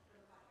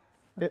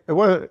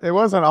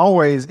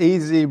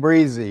easy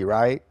breezy,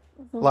 right?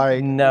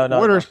 Like No, no,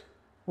 what no.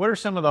 what are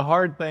some of the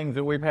hard things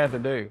that we've had to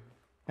do?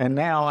 And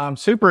now I'm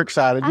super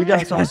excited. You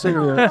guys don't see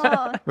this,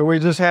 Oh, but we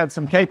just had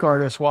some cake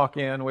artists walk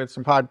in with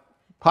some podcast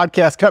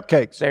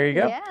cupcakes. There you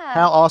go. yeah.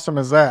 How awesome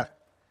is that?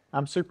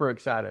 I'm super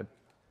excited.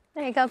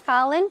 There you go,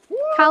 Colin.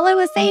 Colin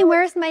was saying,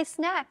 "Where's my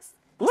snacks?"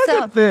 Look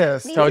So, at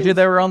this. these- Told you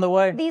they were on the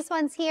way. These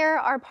ones here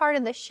are part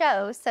of the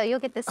show, so you'll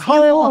get to sample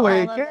all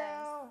Holy of those.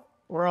 cow.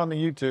 We're on the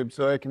YouTube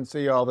so they can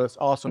see all this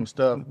awesome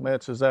stuff.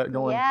 Mitch, is that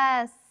going?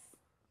 Yes.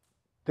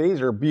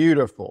 These are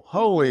beautiful.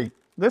 Holy,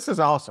 this is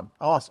awesome.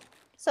 Awesome.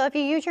 So if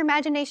you use your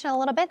imagination a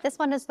little bit, this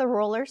one is the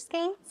roller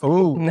skates.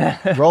 Ooh,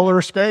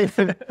 roller skate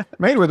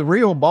made with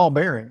real ball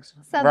bearings.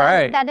 So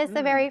Right. that is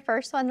the very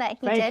first one that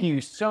he did. Thank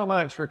you so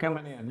much for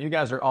coming in. You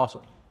guys are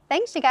awesome.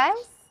 Thanks, you guys.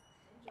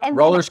 And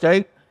Roller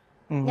skate?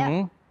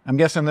 Yeah. I'm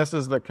guessing this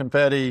is the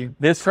confetti.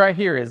 This right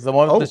here is the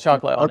one with Oh, the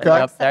chocolate on okay. it.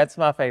 Yep, that's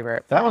my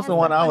favorite. That was the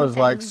one I was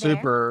like things there.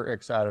 super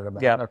excited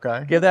about. Yeah.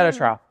 Okay. Give that a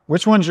try.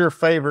 Which one's your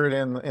favorite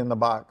in the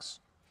box,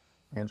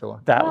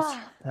 Angela? That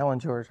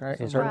one's yours, right?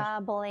 Is yours?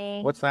 Probably.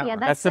 What's that Yeah, one?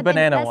 That's the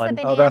banana one.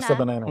 Oh, that's the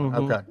banana one.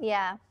 Okay.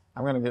 Yeah.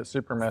 I'm gonna get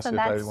super messy So with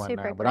that's those one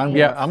super now, but I'm great.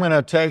 yeah, I'm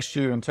gonna text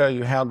you and tell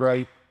you how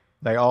great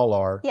they all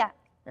are. Yeah.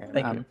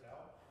 Thank you.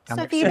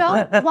 So if you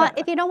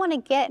don't want to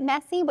get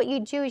messy, what you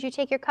do is you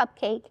take your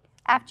cupcake.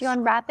 After you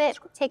unwrap it,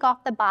 take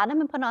off the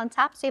bottom and put it on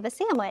top so you have a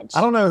sandwich.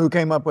 I don't know who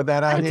came up with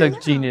that It's idea. a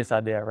genius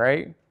idea,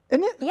 right?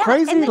 Isn't it Yeah,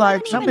 crazy? and then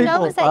Like no some one even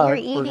people, knows that you're we're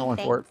eating going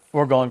things. for it.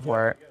 We're going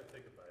for it.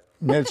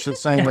 Mitch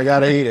is saying we got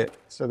to eat it.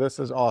 So this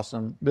is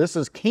awesome. This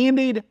is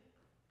candied.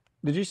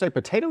 Did you say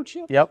potato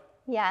chip? Yep.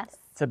 Yes.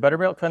 It's a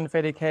buttermilk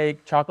confetti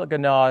cake, chocolate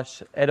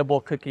ganache, edible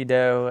cookie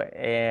dough,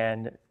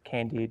 and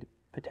candied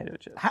potato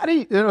chips. How do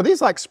you know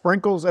these like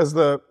sprinkles as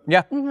the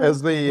Yeah.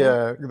 as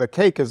the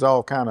cake is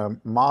all kind of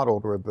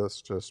modeled with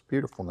this just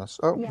beautifulness.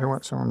 Oh, here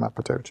went some of my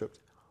potato chips.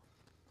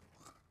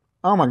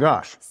 Oh my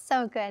gosh,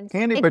 So good.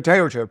 candied It-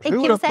 potato chips. it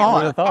Who would have gives that thought? Who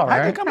would've thought, How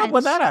did you right? come up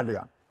with that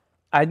idea?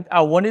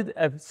 I wanted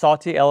a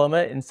salty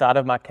element inside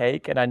of my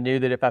cake, and I knew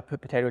that if I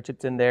put potato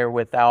chips in there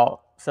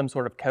without some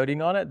sort of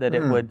coating on it, that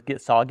it would get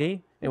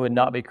soggy. It would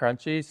not be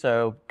crunchy.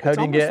 So It's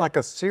coating almost it. like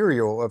a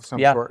cereal of some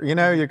Yeah. sort. You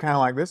know, you're kind of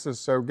like, this is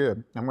so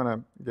good. I'm going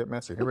to get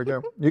messy. Here we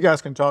go. You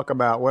guys can talk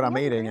about what I'm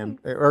eating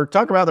or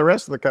talk about the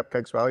rest of the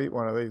cupcakes while I eat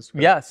one of these.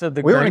 Yeah. So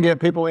We want to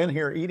get people in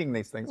here eating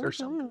these things. There's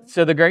something.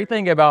 So the great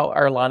thing about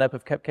our lineup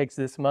of cupcakes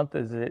this month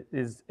is it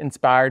is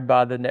inspired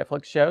by the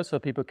Netflix show, so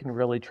people can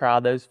really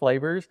try those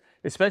flavors,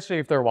 especially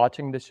if they're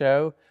watching the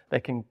show. They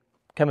can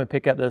come and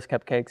pick up those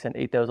cupcakes and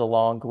eat those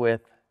along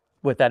with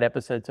that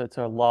episode. So it's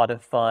a lot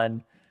of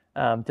fun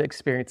to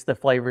experience the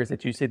flavors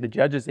that you see the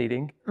judges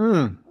eating.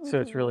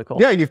 So it's really cool.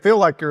 Yeah, you feel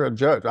like you're a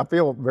judge. I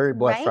feel very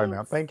blessed right Right?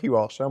 now. Thank you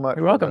all so much.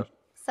 You're welcome.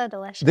 So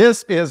delicious.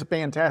 This is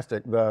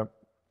fantastic.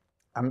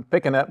 I'm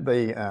picking up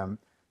the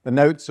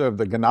notes of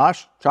the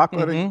ganache,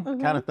 chocolatey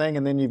kind of thing,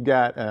 and then you've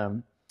got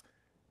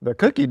the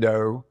cookie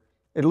dough.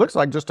 It looks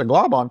like just a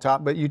glob on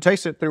top, but you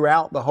taste it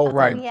throughout the whole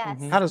Right. thing.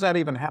 Yes. How does that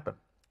even happen?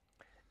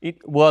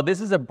 Well,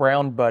 this is a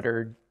brown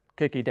buttered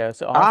cookie dough,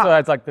 so it also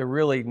has like the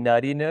really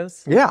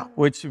nuttiness, Yeah.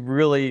 which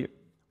really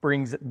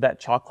brings that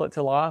chocolate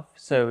to life.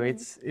 So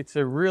it's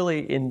a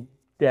really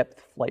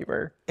in-depth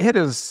flavor. It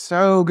is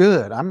so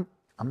good. I'm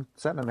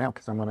setting it now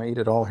because I'm going to eat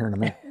it all here in a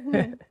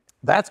minute.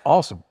 That's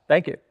awesome.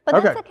 Thank you. But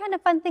that's Okay. the kind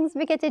of fun things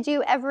we get to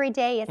do every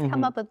day is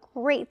come up with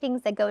great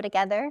things that go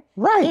together.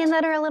 Right. And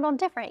that are a little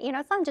different. You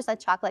know, it's not just a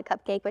chocolate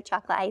cupcake with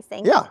chocolate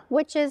icing. Yeah.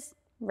 Which is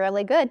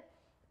really good.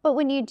 But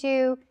when you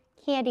do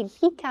candied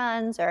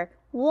pecans or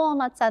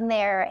walnuts on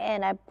there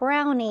and a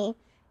brownie,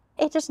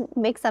 it just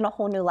makes it a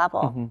whole new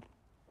level.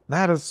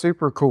 That is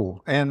super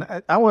cool. And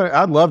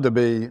I'd love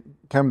to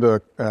come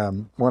to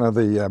one of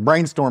the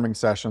brainstorming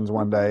sessions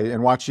one day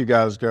and watch you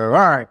guys go,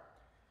 all right,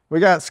 we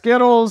got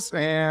Skittles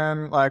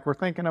and like we're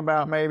thinking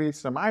about maybe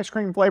some ice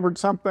cream flavored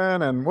something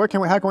and how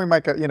can we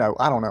make it,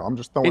 I don't know. I'm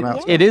just throwing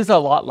out. It is a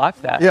lot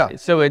like that. Yeah.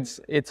 So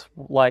it's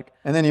like,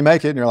 And then you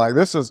make it and you're like,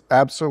 this is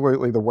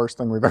absolutely the worst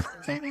thing we've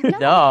ever seen.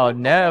 no,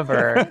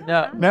 never.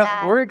 No,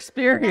 that. we're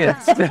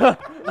experienced.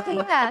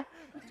 Yeah.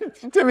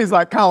 Timmy's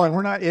like, Colin,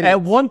 we're not idiots.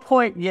 At one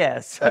point,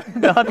 yes.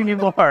 Not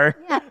anymore.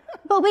 Yeah.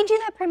 But we do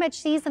that pretty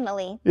much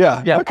seasonally.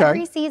 Yeah. Yeah. Okay.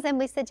 Every season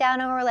we sit down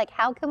and we're like,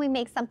 how can we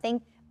make something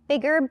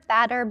bigger,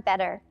 badder,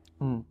 better?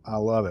 I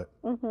love it.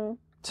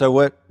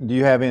 So do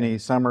you have any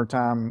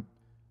summertime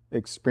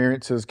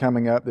experiences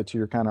coming up that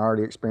you're kind of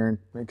already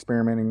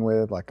experimenting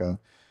with, like a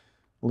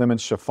lemon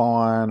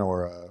chiffon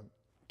or a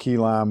key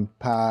lime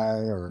pie?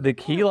 Or The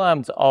key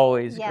lime's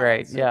always Yes.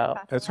 great. Yeah.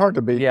 it's hard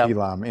to beat Yeah. key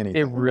lime anything.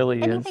 It really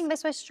is. Anything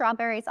mixed with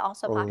strawberries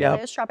also popular. Yep.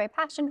 There's strawberry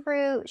passion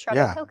fruit,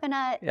 strawberry Yeah.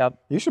 coconut. Yep.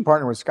 You should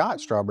partner with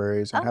Scott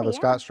Strawberries and Oh, have a yeah.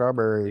 Scott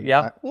Strawberry.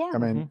 Yeah. Yeah. I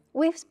mean,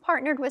 We've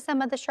partnered with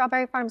some of the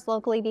strawberry farms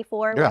locally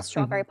before Yeah. with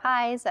strawberry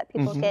pies that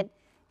people could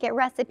get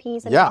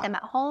recipes and Yeah. make them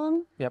at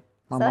home. Yep.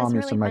 my So that's mom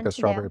used to really make fun a to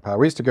strawberry do. pie.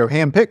 We used to go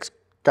hand pick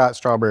Scott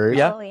Strawberries.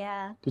 Yeah. Oh,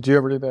 yeah. Did you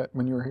ever do that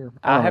when you were here?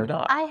 I don't have know.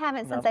 not. I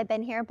haven't since I've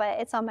been here, but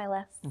it's on my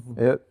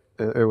list.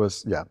 It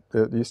was, yeah,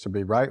 it used to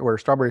be right where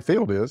Strawberry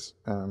Field is.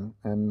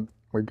 And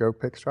we'd go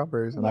pick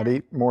strawberries and I'd Yeah.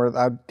 eat more.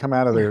 I'd come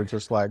out of there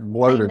just like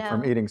bloated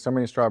from know. eating so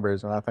many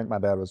strawberries. And I think my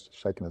dad was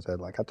shaking his head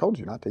like, I told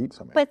you not to eat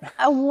so many. But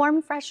a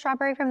warm, fresh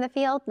strawberry from the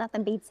field,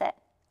 nothing beats it.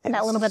 And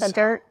that little bit of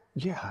dirt.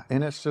 Yeah,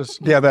 and it's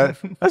just,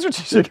 that's what you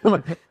should come.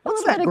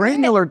 What's bit that of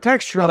granular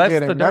texture I'm that's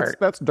getting? the dirt.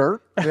 That's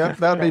dirt. Yeah,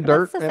 that'd be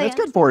dirt. the And it's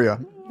sand. good for you.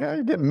 Yeah,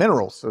 you get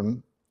minerals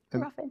and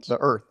Roughage. the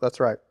earth. That's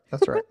right.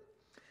 That's right.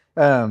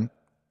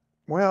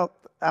 Well,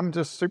 I'm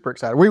just super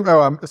excited.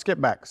 Let's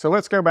get back. So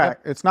let's go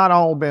back. It's not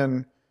all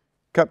been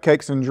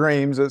cupcakes and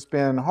dreams. It's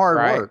been hard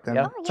Right, work and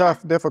yeah.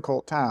 tough,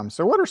 difficult times.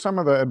 So what are some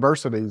of the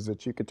adversities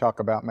that you could talk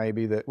about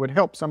maybe that would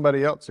help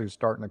somebody else who's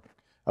starting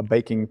a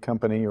baking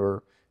company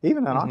or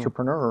even an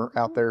entrepreneur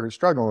out there who's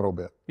struggling a little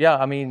bit? Yeah.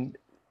 I mean,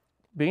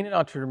 being an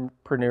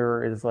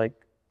entrepreneur is like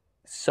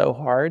so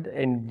hard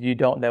and you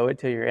don't know it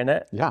till you're in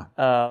it. Yeah.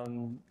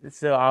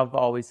 So I've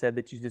always said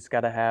that you just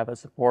got to have a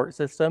support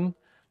system,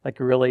 like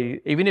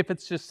really, even if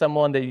it's just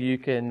someone that you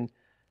can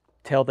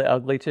tell the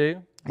ugly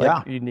to,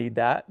 like you need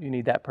that. You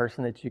need that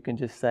person that you can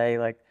just say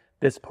like,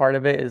 this part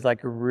of it is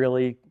like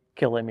really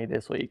killing me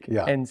this week.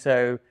 Yeah. And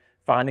so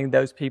finding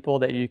those people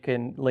that you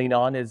can lean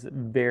on is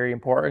very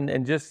important.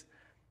 And just,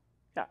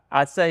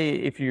 I'd say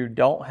if you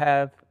don't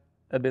have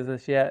a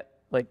business yet,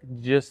 like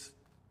just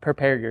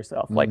prepare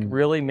yourself, like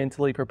really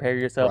mentally prepare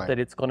yourself Right. that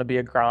it's going to be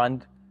a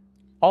grind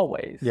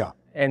always. Yeah.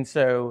 And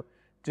so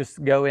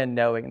just go in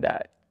knowing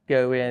that.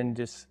 Go in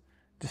just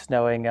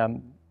knowing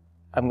I'm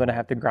going to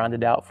have to grind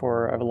it out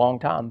for a long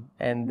time,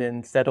 and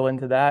then settle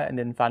into that, and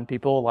then find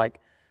people like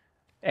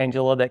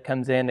Angela that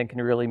comes in and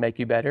can really make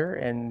you better,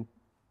 and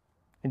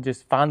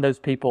just find those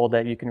people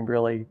that you can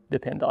really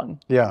depend on.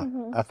 Yeah.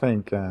 I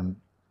think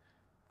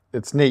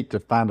it's neat to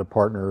find a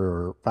partner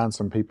or find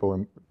some people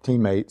and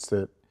teammates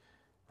that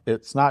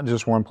it's not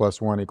just 1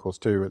 + 1 =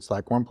 2. It's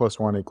like 1 +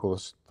 1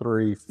 =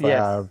 3, 5,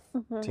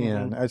 Yes.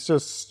 10. It's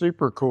just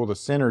super cool, the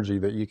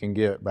synergy that you can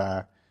get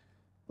by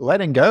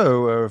letting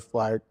go of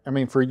like, I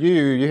mean, for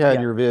you, you had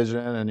Yeah. your vision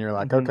and you're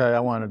like, okay, I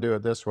want to do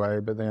it this way,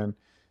 but then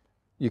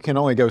you can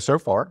only go so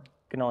far.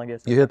 Can only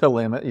get You hit the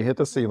limit, you hit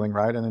the ceiling,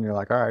 right? And then you're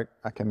like, all right,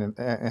 I can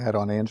head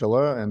on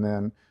Angela and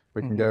then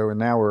We can go, and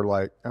now we're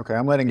like, okay,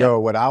 I'm letting go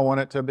of what I want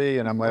it to be,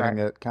 and I'm letting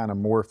it kind of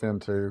morph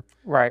into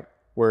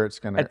where it's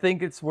going to. I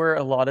think it's where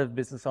a lot of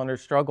business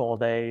owners struggle.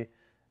 They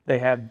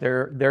have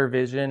their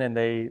vision, and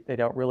they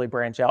don't really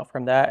branch out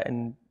from that.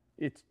 And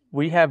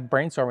we have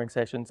brainstorming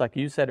sessions, like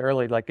you said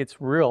earlier, like it's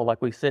real.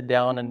 Like we sit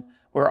down and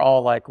we're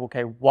all like,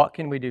 okay, what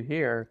can we do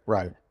here?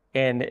 Right.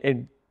 And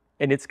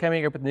it's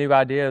coming up with new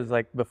ideas.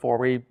 Like before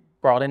we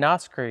brought in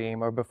ice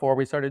cream, or before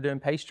we started doing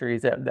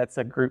pastries, that's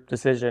a group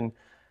decision.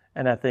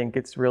 And I think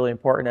it's really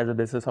important as a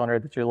business owner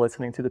that you're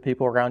listening to the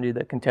people around you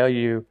that can tell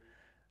you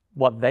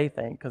what they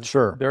think, because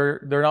they're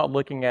not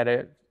looking at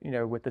it,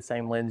 with the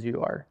same lens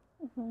you are.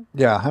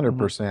 Yeah,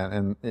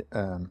 100%.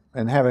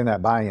 And having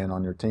that buy-in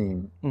on your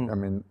team. I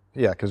mean,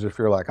 yeah, because if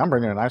you're like, I'm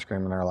bringing in ice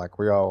cream, and they're like,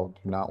 we all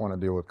do not want to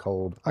deal with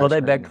cold ice cream. Well, they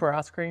begged for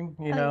ice cream,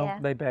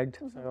 they begged.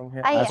 So,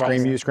 yeah. Ice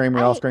cream, you scream,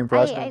 we all scream for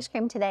ice cream. I ate ice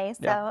cream today,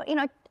 so,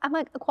 I'm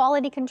a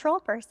quality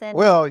control person.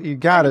 Well, you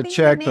got to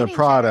check the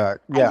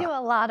product. Yeah. I do a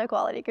lot of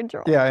quality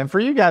control. Yeah, and for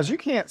you guys, you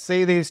can't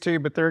see these two,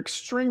 but they're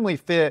extremely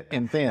fit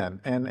and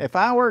thin. And if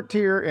I worked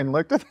here and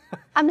looked at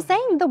I'm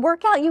saying the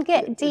workout you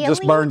get daily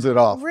just burns it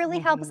off. Really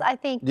helps, I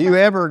think. Do you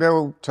ever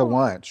go to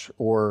lunch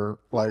or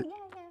like...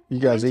 You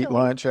guys eat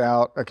lunch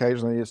out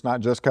occasionally. It's not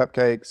just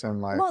cupcakes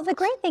and like. Well, the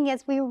great thing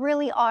is we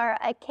really are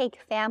a cake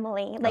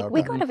family. Like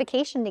we go to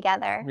vacation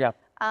together. Yeah.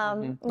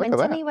 When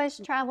Timmy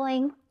was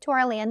traveling to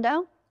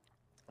Orlando,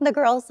 the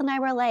girls and I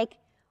were like,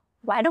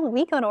 why don't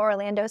we go to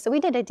Orlando? So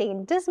we did a day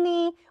in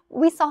Disney.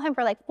 We saw him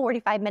for like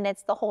 45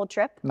 minutes the whole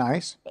trip.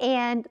 Nice.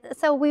 And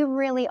so we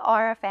really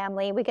are a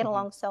family. We get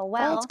along so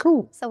well. That's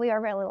cool. So we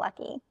are really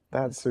lucky.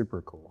 That's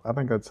super cool. I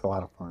think that's a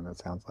lot of fun. It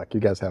sounds like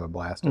you guys have a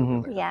blast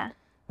over there. Yeah.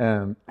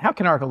 How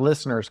can our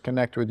listeners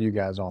connect with you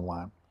guys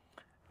online?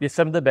 Yeah,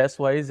 some of the best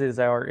ways is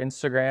our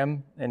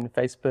Instagram and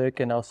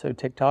Facebook, and also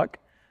TikTok.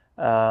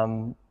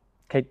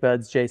 Cake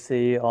Buds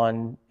JC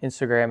on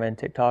Instagram and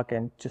TikTok,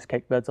 and just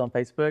Cake Buds on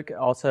Facebook.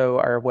 Also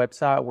our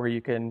website where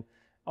you can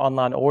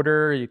online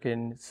order, you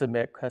can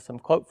submit custom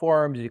quote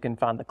forms, you can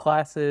find the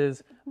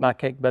classes.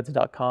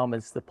 mycakebuds.com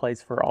is the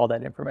place for all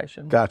that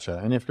information. Gotcha.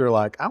 And if you're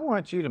like, I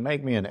want you to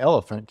make me an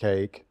elephant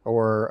cake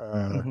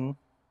or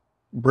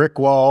brick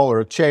wall or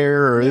a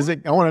chair, or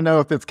I want to know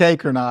if it's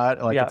cake or not,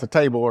 like it's a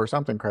table or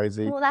something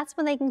crazy. Well, that's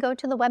when they can go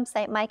to the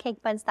website,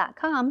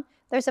 mycakebuds.com.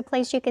 There's a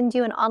place you can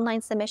do an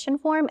online submission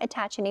form,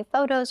 attach any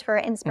photos for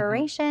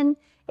inspiration.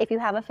 If you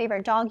have a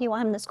favorite dog you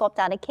want him to sculpt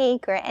out a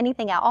cake or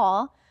anything at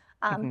all.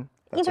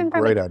 That's even a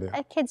great from idea.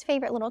 A kid's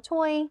favorite little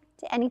toy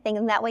to anything,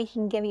 and that way he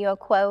can give you a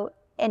quote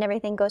and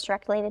everything goes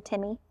directly to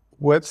Timmy.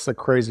 What's the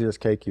craziest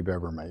cake you've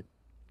ever made?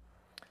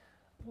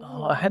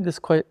 Oh, I had this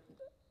quite...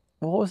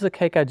 What was the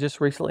cake I just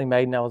recently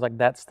made, and I was like,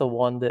 that's the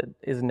one that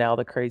is now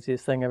the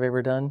craziest thing I've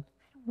ever done?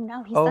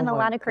 No, he's done a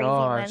lot of crazy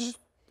ones.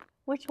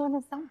 Which one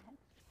is that?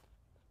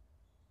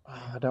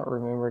 I don't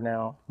remember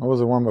now. What was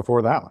the one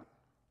before that one?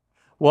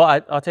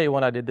 Well, I'll tell you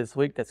one I did this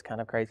week that's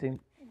kind of crazy.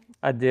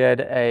 I did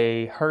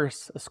a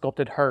hearse, a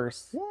sculpted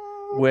hearse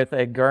with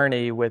a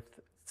gurney with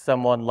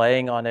someone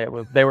laying on it.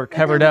 They were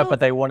covered up, but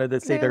they wanted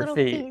to see their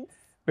feet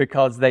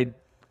because they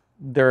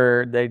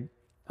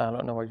I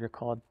don't know what you're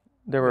called.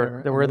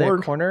 Were they a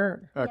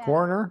corner? A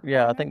corner?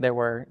 Yeah, I think they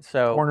were.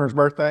 So Corner's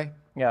birthday?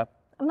 Yeah.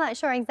 I'm not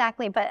sure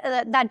exactly, but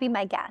that'd be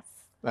my guess.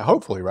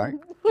 Hopefully, right?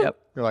 Yep.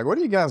 You're like, what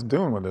are you guys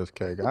doing with this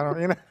cake? I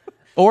don't,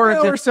 Or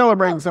we're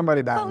celebrating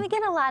somebody But dying. we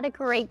get a lot of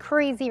great,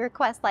 crazy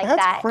requests like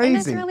That's that. crazy. And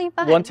it's really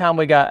fun. One time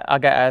I got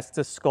asked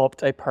to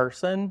sculpt a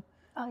person.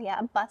 Oh yeah,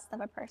 a bust of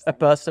a person. A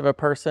bust of a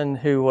person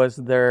who was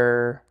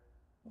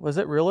was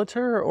it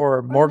realtor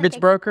or mortgage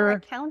broker? Or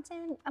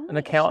accountant? An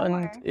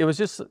accountant. Sure. It was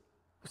just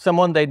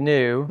someone they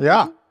knew.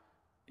 Yeah.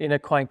 An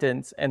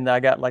acquaintance, and I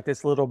got like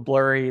this little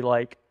blurry,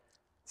 like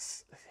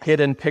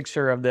hidden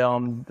picture of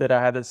them that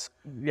I had this,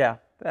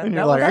 And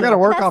you're like, I got to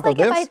work off of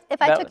this.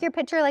 If I took your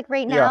picture like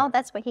right now,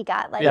 that's what he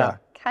got. Like,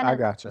 kind of. I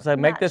gotcha. So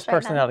make this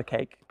person out of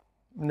cake.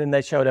 And then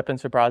they showed up and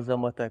surprised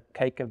them with a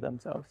cake of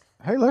themselves.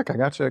 Hey, look, I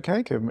got you a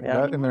cake. And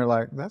they're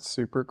like, that's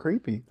super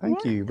creepy.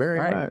 Thank you very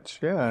much.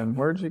 Yeah. And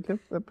where'd you get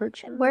the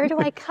picture? Where do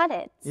I cut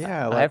it?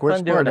 Yeah. Like,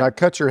 which part? Do I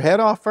cut your head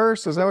off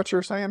first? Is that what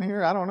you're saying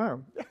here? I don't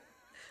know.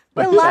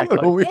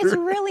 It's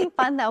really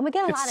fun though. We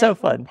get a lot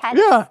of pets.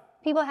 Yeah.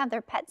 People have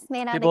their pets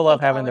made out of cake. People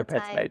love having their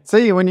pets made.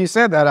 See, when you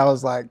said that, I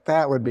was like,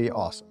 that would be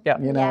awesome.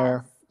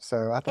 Yeah.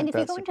 So I think and if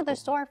you go into the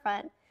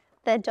storefront,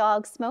 the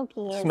dog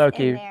Smokey is in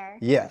there.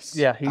 Yes.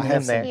 Yeah, he's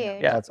in there.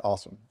 Yeah. That's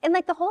awesome. And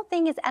like the whole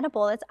thing is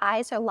edible. Its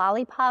eyes are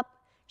lollipop,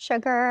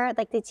 sugar,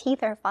 like the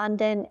teeth are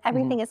fondant.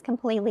 Everything is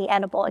completely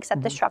edible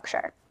except the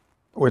structure.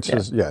 Which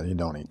is, you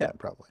don't eat that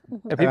probably.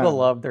 And people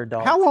love their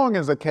dogs. How long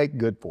is a cake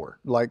good for?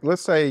 Like,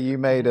 let's say you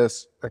made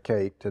us a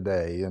cake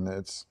today and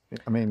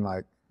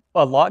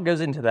a lot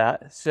goes into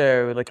that.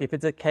 So like if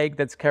it's a cake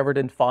that's covered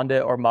in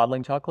fondant or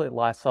modeling chocolate, it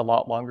lasts a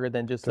lot longer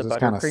than just a buttercream cake.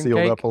 It's kind of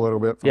sealed up a little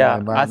bit from the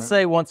environment. I'd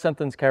say once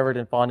something's covered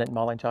in fondant and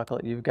modeling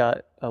chocolate, you've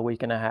got a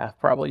week and a half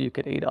probably you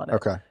could eat on it.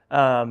 Okay.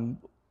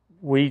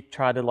 We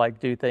try to like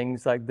do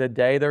things like the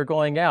day they're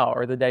going out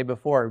or the day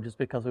before just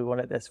because we want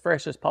it as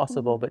fresh as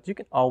possible. But you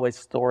can always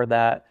store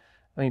that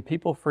I mean,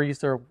 people freeze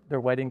their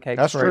wedding cakes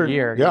That's for true. a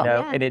year, Yeah. you know,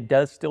 Yeah. and it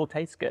does still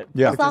taste good.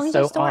 Yeah. As long as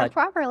you store it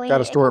properly,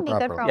 Gotta store it it can be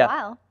good for properly. a Yeah.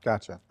 while.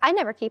 Gotcha. I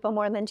never keep them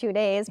more than 2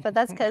 days, but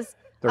that's because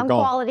They're I'm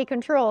gone. quality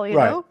control, you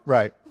Right, know?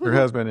 right. Your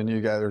husband and you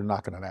guys are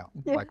knocking it out.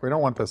 Like, we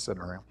don't want this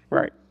sitting around.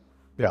 Right.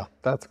 Yeah,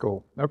 that's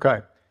cool.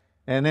 Okay.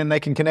 And then they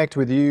can connect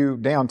with you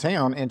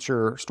downtown at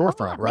your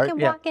storefront, They right? can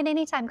Yeah. walk in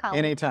anytime, Colin.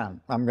 Anytime.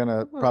 I'm going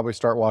to probably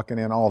start walking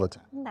in all the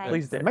time. Nice.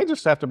 Please do. It may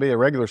just have to be a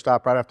regular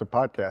stop right after the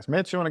podcast.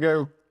 Mitch, you want to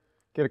go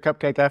get a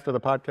cupcake after the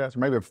podcast? Or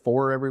maybe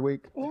 4 every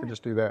week? You could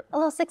just do that. A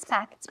little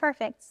 6-pack. It's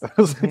perfect.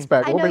 Six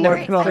pack. I We'll know be you're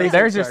working on excited. these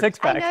There's your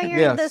six-pack. I know six-pack. you're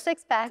Yes. the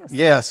 6-packs.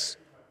 Yes.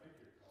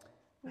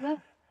 Yeah,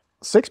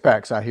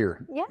 6-packs, I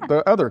hear. Yeah.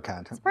 The other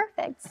kind.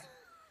 perfect.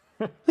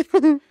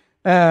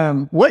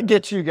 What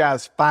gets you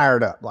guys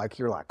fired up? Like,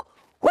 you're like,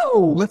 whoa,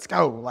 let's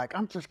go. Like,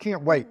 I just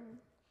can't wait.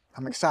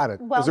 I'm excited.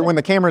 Well, Is it when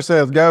the camera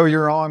says go,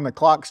 you're on, the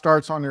clock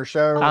starts on your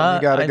show, and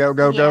you got to go,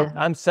 go, go? Yeah.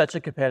 I'm such a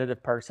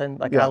competitive person.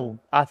 Like Yeah.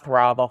 I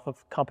thrive off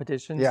of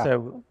competition. Yeah.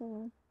 So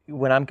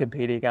when I'm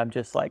competing, I'm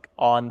just like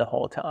on the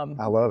whole time.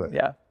 I love it.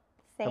 Yeah.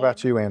 How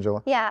about you,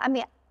 Angela? Yeah, I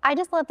mean, I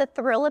just love the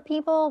thrill of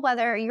people,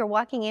 whether you're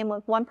walking in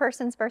with one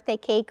person's birthday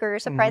cake or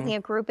surprising a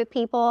group of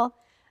people.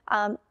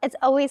 It's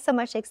always so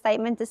much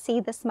excitement to see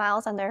the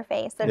smiles on their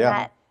face. And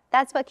Yeah.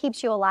 that's what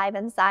keeps you alive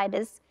inside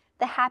is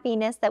the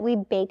happiness that we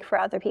bake for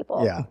other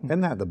people. Yeah, isn't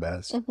that the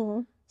best?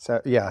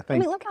 So, yeah, I I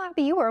think, mean, look how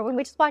happy you were when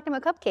we just walked him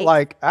a cupcake.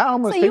 like, I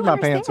almost So peed you my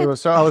pants. I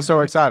was so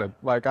excited.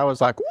 Like, I was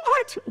like,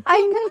 what? I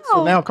know.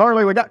 So now,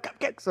 Carly, we got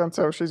cupcakes. And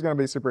so she's going to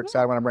be super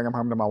excited when I bring them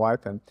home to my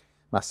wife. And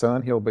my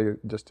son, he'll be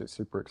just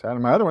super excited.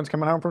 My other one's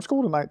coming home from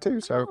school tonight, too.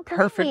 So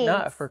Perfect Great.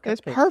 night for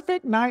it's cupcakes.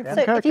 perfect night So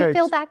for cupcakes. if you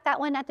fill back that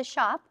one at the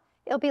shop,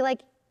 it'll be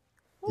like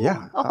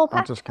Yeah, a whole I'll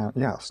pack. just kind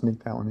of, I'll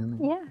sneak that one in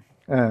there.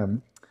 Yeah.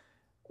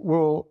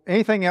 Well,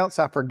 anything else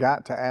I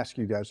forgot to ask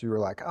you guys? You were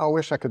like, oh, I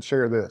wish I could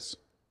share this.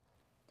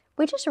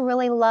 We just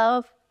really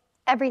love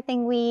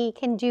everything we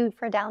can do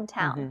for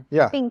downtown.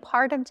 Yeah. Being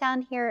part of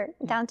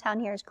downtown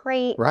here is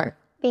great. Right.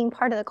 Being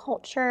part of the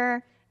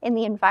culture and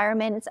the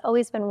environment, it's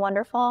always been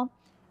wonderful.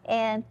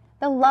 And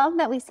the love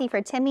that we see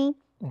for Timmy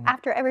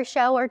after every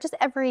show or just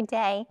every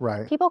day.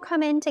 Right. People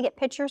come in to get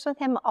pictures with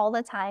him all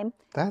the time.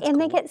 That's and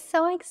they cool. get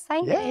so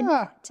excited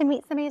Yeah. to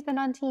meet somebody who's been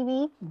on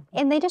TV.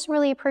 And they just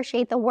really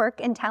appreciate the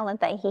work and talent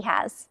that he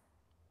has.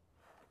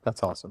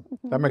 That's awesome.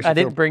 That makes you I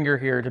feel. didn't bring her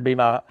here to be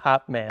my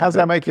hype man. How's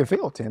but that make you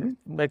feel, Timmy?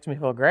 Makes me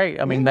feel great.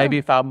 I mean, maybe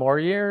 5 more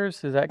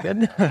years. Is that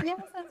good? Yes,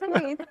 that's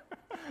great.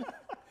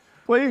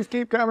 Please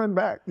keep coming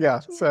back. Yeah.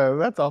 So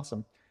that's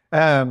awesome.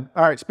 All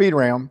right, speed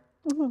round.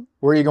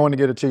 Where are you going to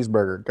get a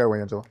cheeseburger? Go,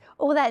 Angela.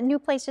 Oh, that new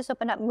place just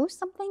opened up, Moose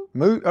something?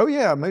 Moose. Oh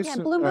yeah, Moose. Yeah,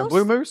 Blue Moose.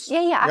 Blue Moose.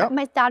 Yeah. Yep.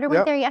 My daughter went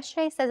Yep. there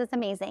yesterday, says it's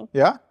amazing.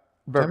 Yeah.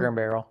 Burger and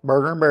Barrel.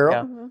 Burger and Barrel.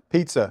 Yeah.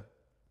 Pizza.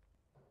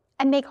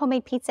 I make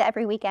homemade pizza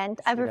every weekend,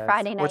 every does.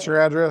 Friday night. What's your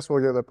address?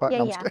 We'll get the pot. Yeah,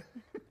 no, I'm yeah. just kidding.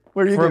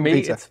 Where are you For getting me,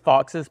 pizza? it's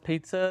Fox's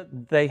Pizza.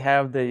 They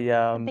have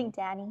the Big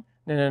Daddy.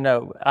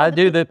 no. I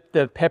do the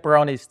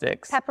pepperoni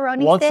sticks.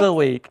 Pepperoni Once sticks? a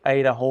week, I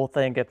eat a whole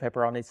thing of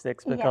pepperoni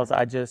sticks because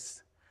I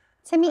just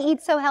Timmy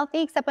eats so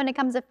healthy, except when it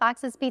comes to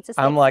Fox's Pizza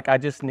Sticks. I'm like I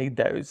just need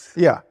those.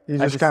 Yeah, you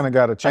just just- kind of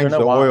got to change know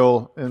the why.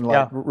 oil and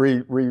like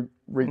Yeah.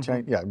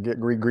 re-change. Yeah, get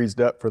re-greased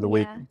up for the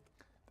week. Yeah.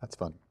 That's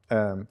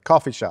fun.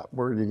 Coffee shop.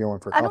 Where are you going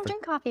for I coffee? don't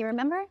drink coffee,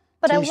 remember?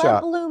 But I Tea love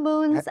shop. Blue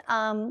Moon's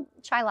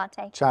chai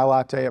latte. Chai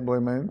latte at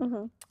Blue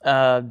Moon.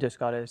 Dos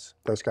Gatos.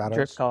 Those guys.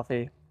 Drip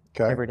coffee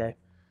Okay. every day.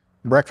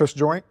 Breakfast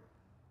joint.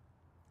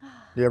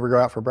 You ever go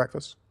out for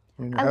breakfast?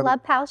 You and your I hubby?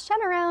 love Pal's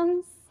cheddar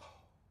rounds.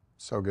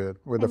 So good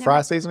with the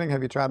fry seasoning.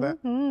 Have you tried that?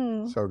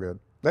 So good.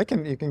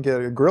 You can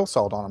get a grill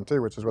salt on them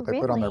too, which is what they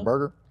put on their Really?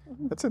 burger.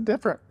 It's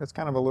it's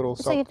kind of a little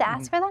So salt. you have to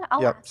ask for that?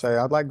 I'll Yep. ask. Say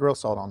I'd like grill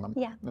salt on them.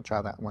 Yeah. I'll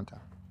try that one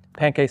time.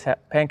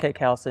 Pancake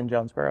House in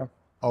Jonesboro.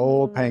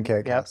 Old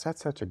Pancake House.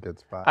 That's such a good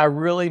spot. I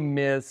really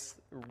miss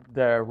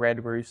the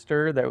Red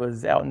Rooster that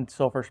was out in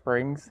Sulphur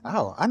Springs.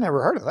 Oh, I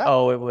never heard of that.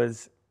 Oh, it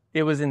was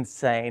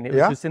insane. It was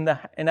Yeah? just in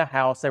a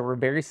house. They were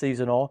very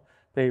seasonal.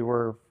 They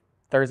were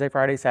Thursday,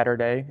 Friday,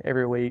 Saturday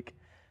every week.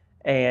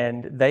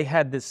 And they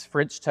had this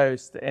French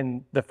toast.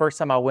 And the first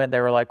time I went,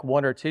 they were like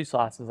 1 or 2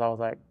 slices. I was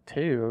like,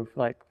 2?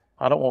 Like,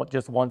 I don't want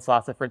just 1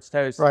 slice of French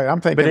toast. Right. I'm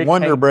But thinking it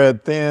Wonder came-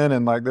 Bread thin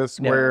and like this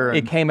No, square. it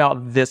and, came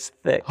out this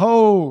thick.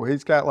 oh,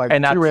 he's got like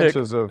And I 2 took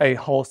inches of. a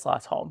whole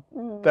slice home.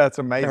 That's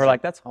amazing. They were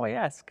like, that's all I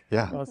ask.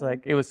 Yeah. I was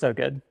like, it was so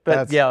good. But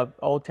That's- yeah,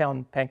 Old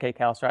Town Pancake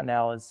House right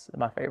now is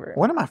my favorite.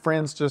 One of my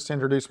friends just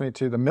introduced me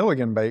to the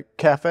Milligan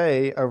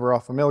Cafe over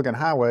off of Milligan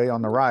Highway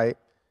on the right.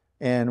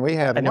 And we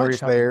had I know where lunch you're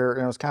talking. there,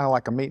 and it was kind of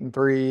like a meat and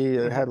three.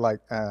 It had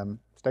like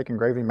steak and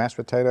gravy, mashed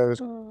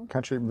potatoes,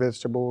 country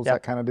vegetables, Yep.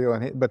 that kind of deal.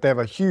 But they have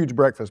a huge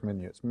breakfast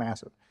menu. It's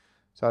massive.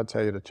 So I'd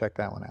tell you to check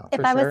that one out.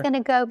 If I was going to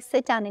go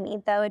sit down and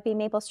eat, though, it'd be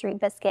Maple Street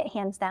Biscuit,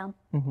 hands down.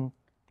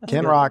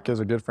 Ken Rock is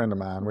a good friend of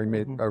mine. We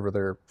meet over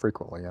there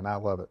frequently, and I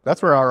love it.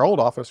 That's where our old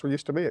office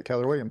used to be at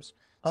Keller Williams.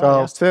 So yeah.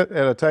 I'll sit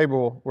at a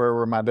table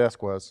where my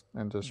desk was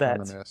and just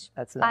That's reminisce.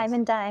 nice. Five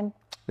and dime.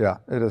 Yeah,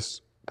 it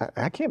is.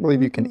 I can't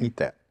believe you can eat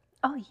that.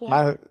 Oh yeah.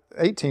 My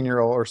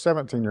 18-year-old or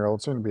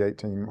 17-year-old, soon to be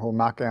 18, will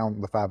knock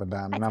down the 5 and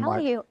dime. And I'm tell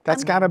like, you,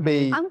 that's got to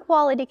be, I'm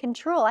quality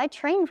control. I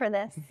train for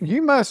this.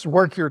 you must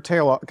work your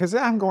tail off. Because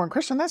I'm going,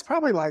 Christian, that's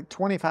probably like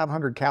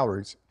 2,500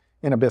 calories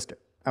in a biscuit.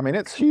 I mean,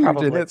 it's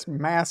huge and it's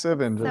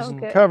massive and just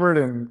good. covered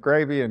in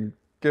gravy and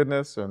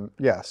goodness. And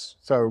yes,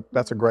 so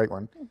that's a great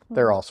one.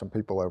 They're awesome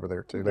people over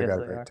there too. They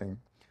got a great team.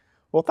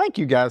 Well, thank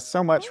you guys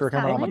so much for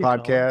coming on the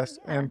podcast.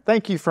 And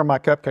thank you for my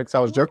cupcakes. I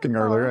was joking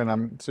earlier, and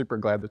I'm super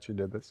glad that you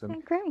did this.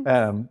 And Great.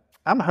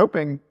 I'm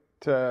hoping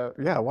to,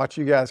 watch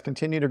you guys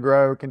continue to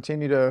grow,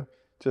 continue to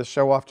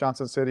show off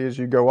Johnson City as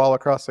you go all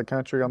across the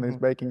country on these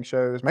baking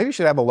shows. Maybe you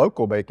should have a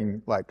local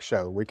baking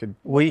show.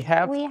 We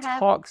have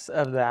talks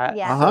of that.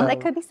 Yeah,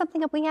 that could be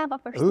something that we have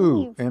up our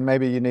sleeve. And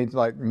maybe you need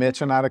like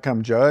Mitch and I to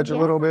come judge a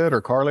little bit,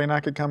 or Carly and I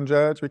could come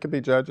judge. We could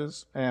be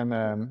judges, and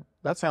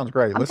that sounds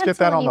great. Let's get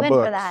that on the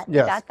books.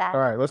 Yes. Got that. All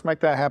right, let's make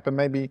that happen.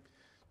 Maybe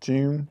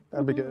June.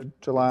 That'd be good.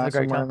 July,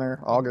 somewhere in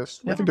there.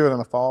 August. We can do it in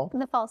the fall.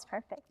 The fall's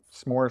perfect.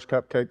 S'mores,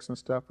 cupcakes, and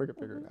stuff. We could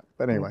figure it out.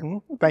 But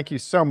anyway, thank you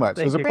so much.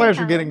 It was a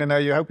pleasure getting to know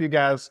you. I hope you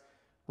guys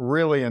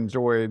really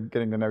enjoyed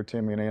getting to know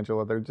Timmy and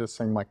Angela. They just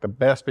seem like the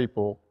best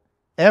people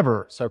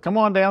ever. So come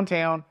on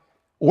downtown,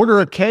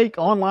 order a cake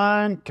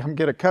online, come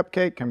get a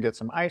cupcake, come get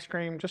some ice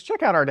cream. Just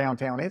check out our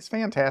downtown. It's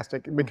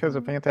fantastic because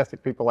of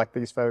fantastic people like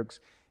these folks.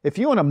 If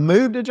you want to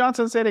move to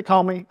Johnson City,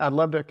 call me. I'd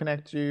love to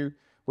connect you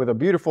with a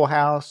beautiful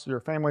house.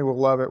 Your family will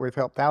love it. We've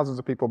helped thousands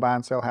of people buy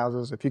and sell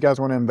houses. If you guys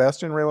want to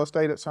invest in real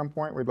estate at some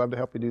point, we'd love to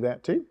help you do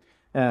that too.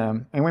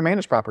 And we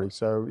manage property.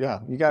 So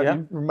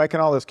you're making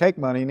all this cake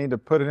money. You need to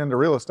put it into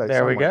real estate.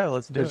 There we go.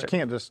 Let's do it. You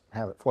can't just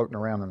have it floating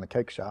around in the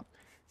cake shop.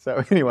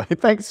 So anyway,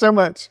 thanks so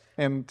much.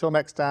 And until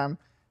next time,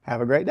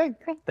 have a great day.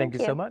 Great. Thank you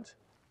so much.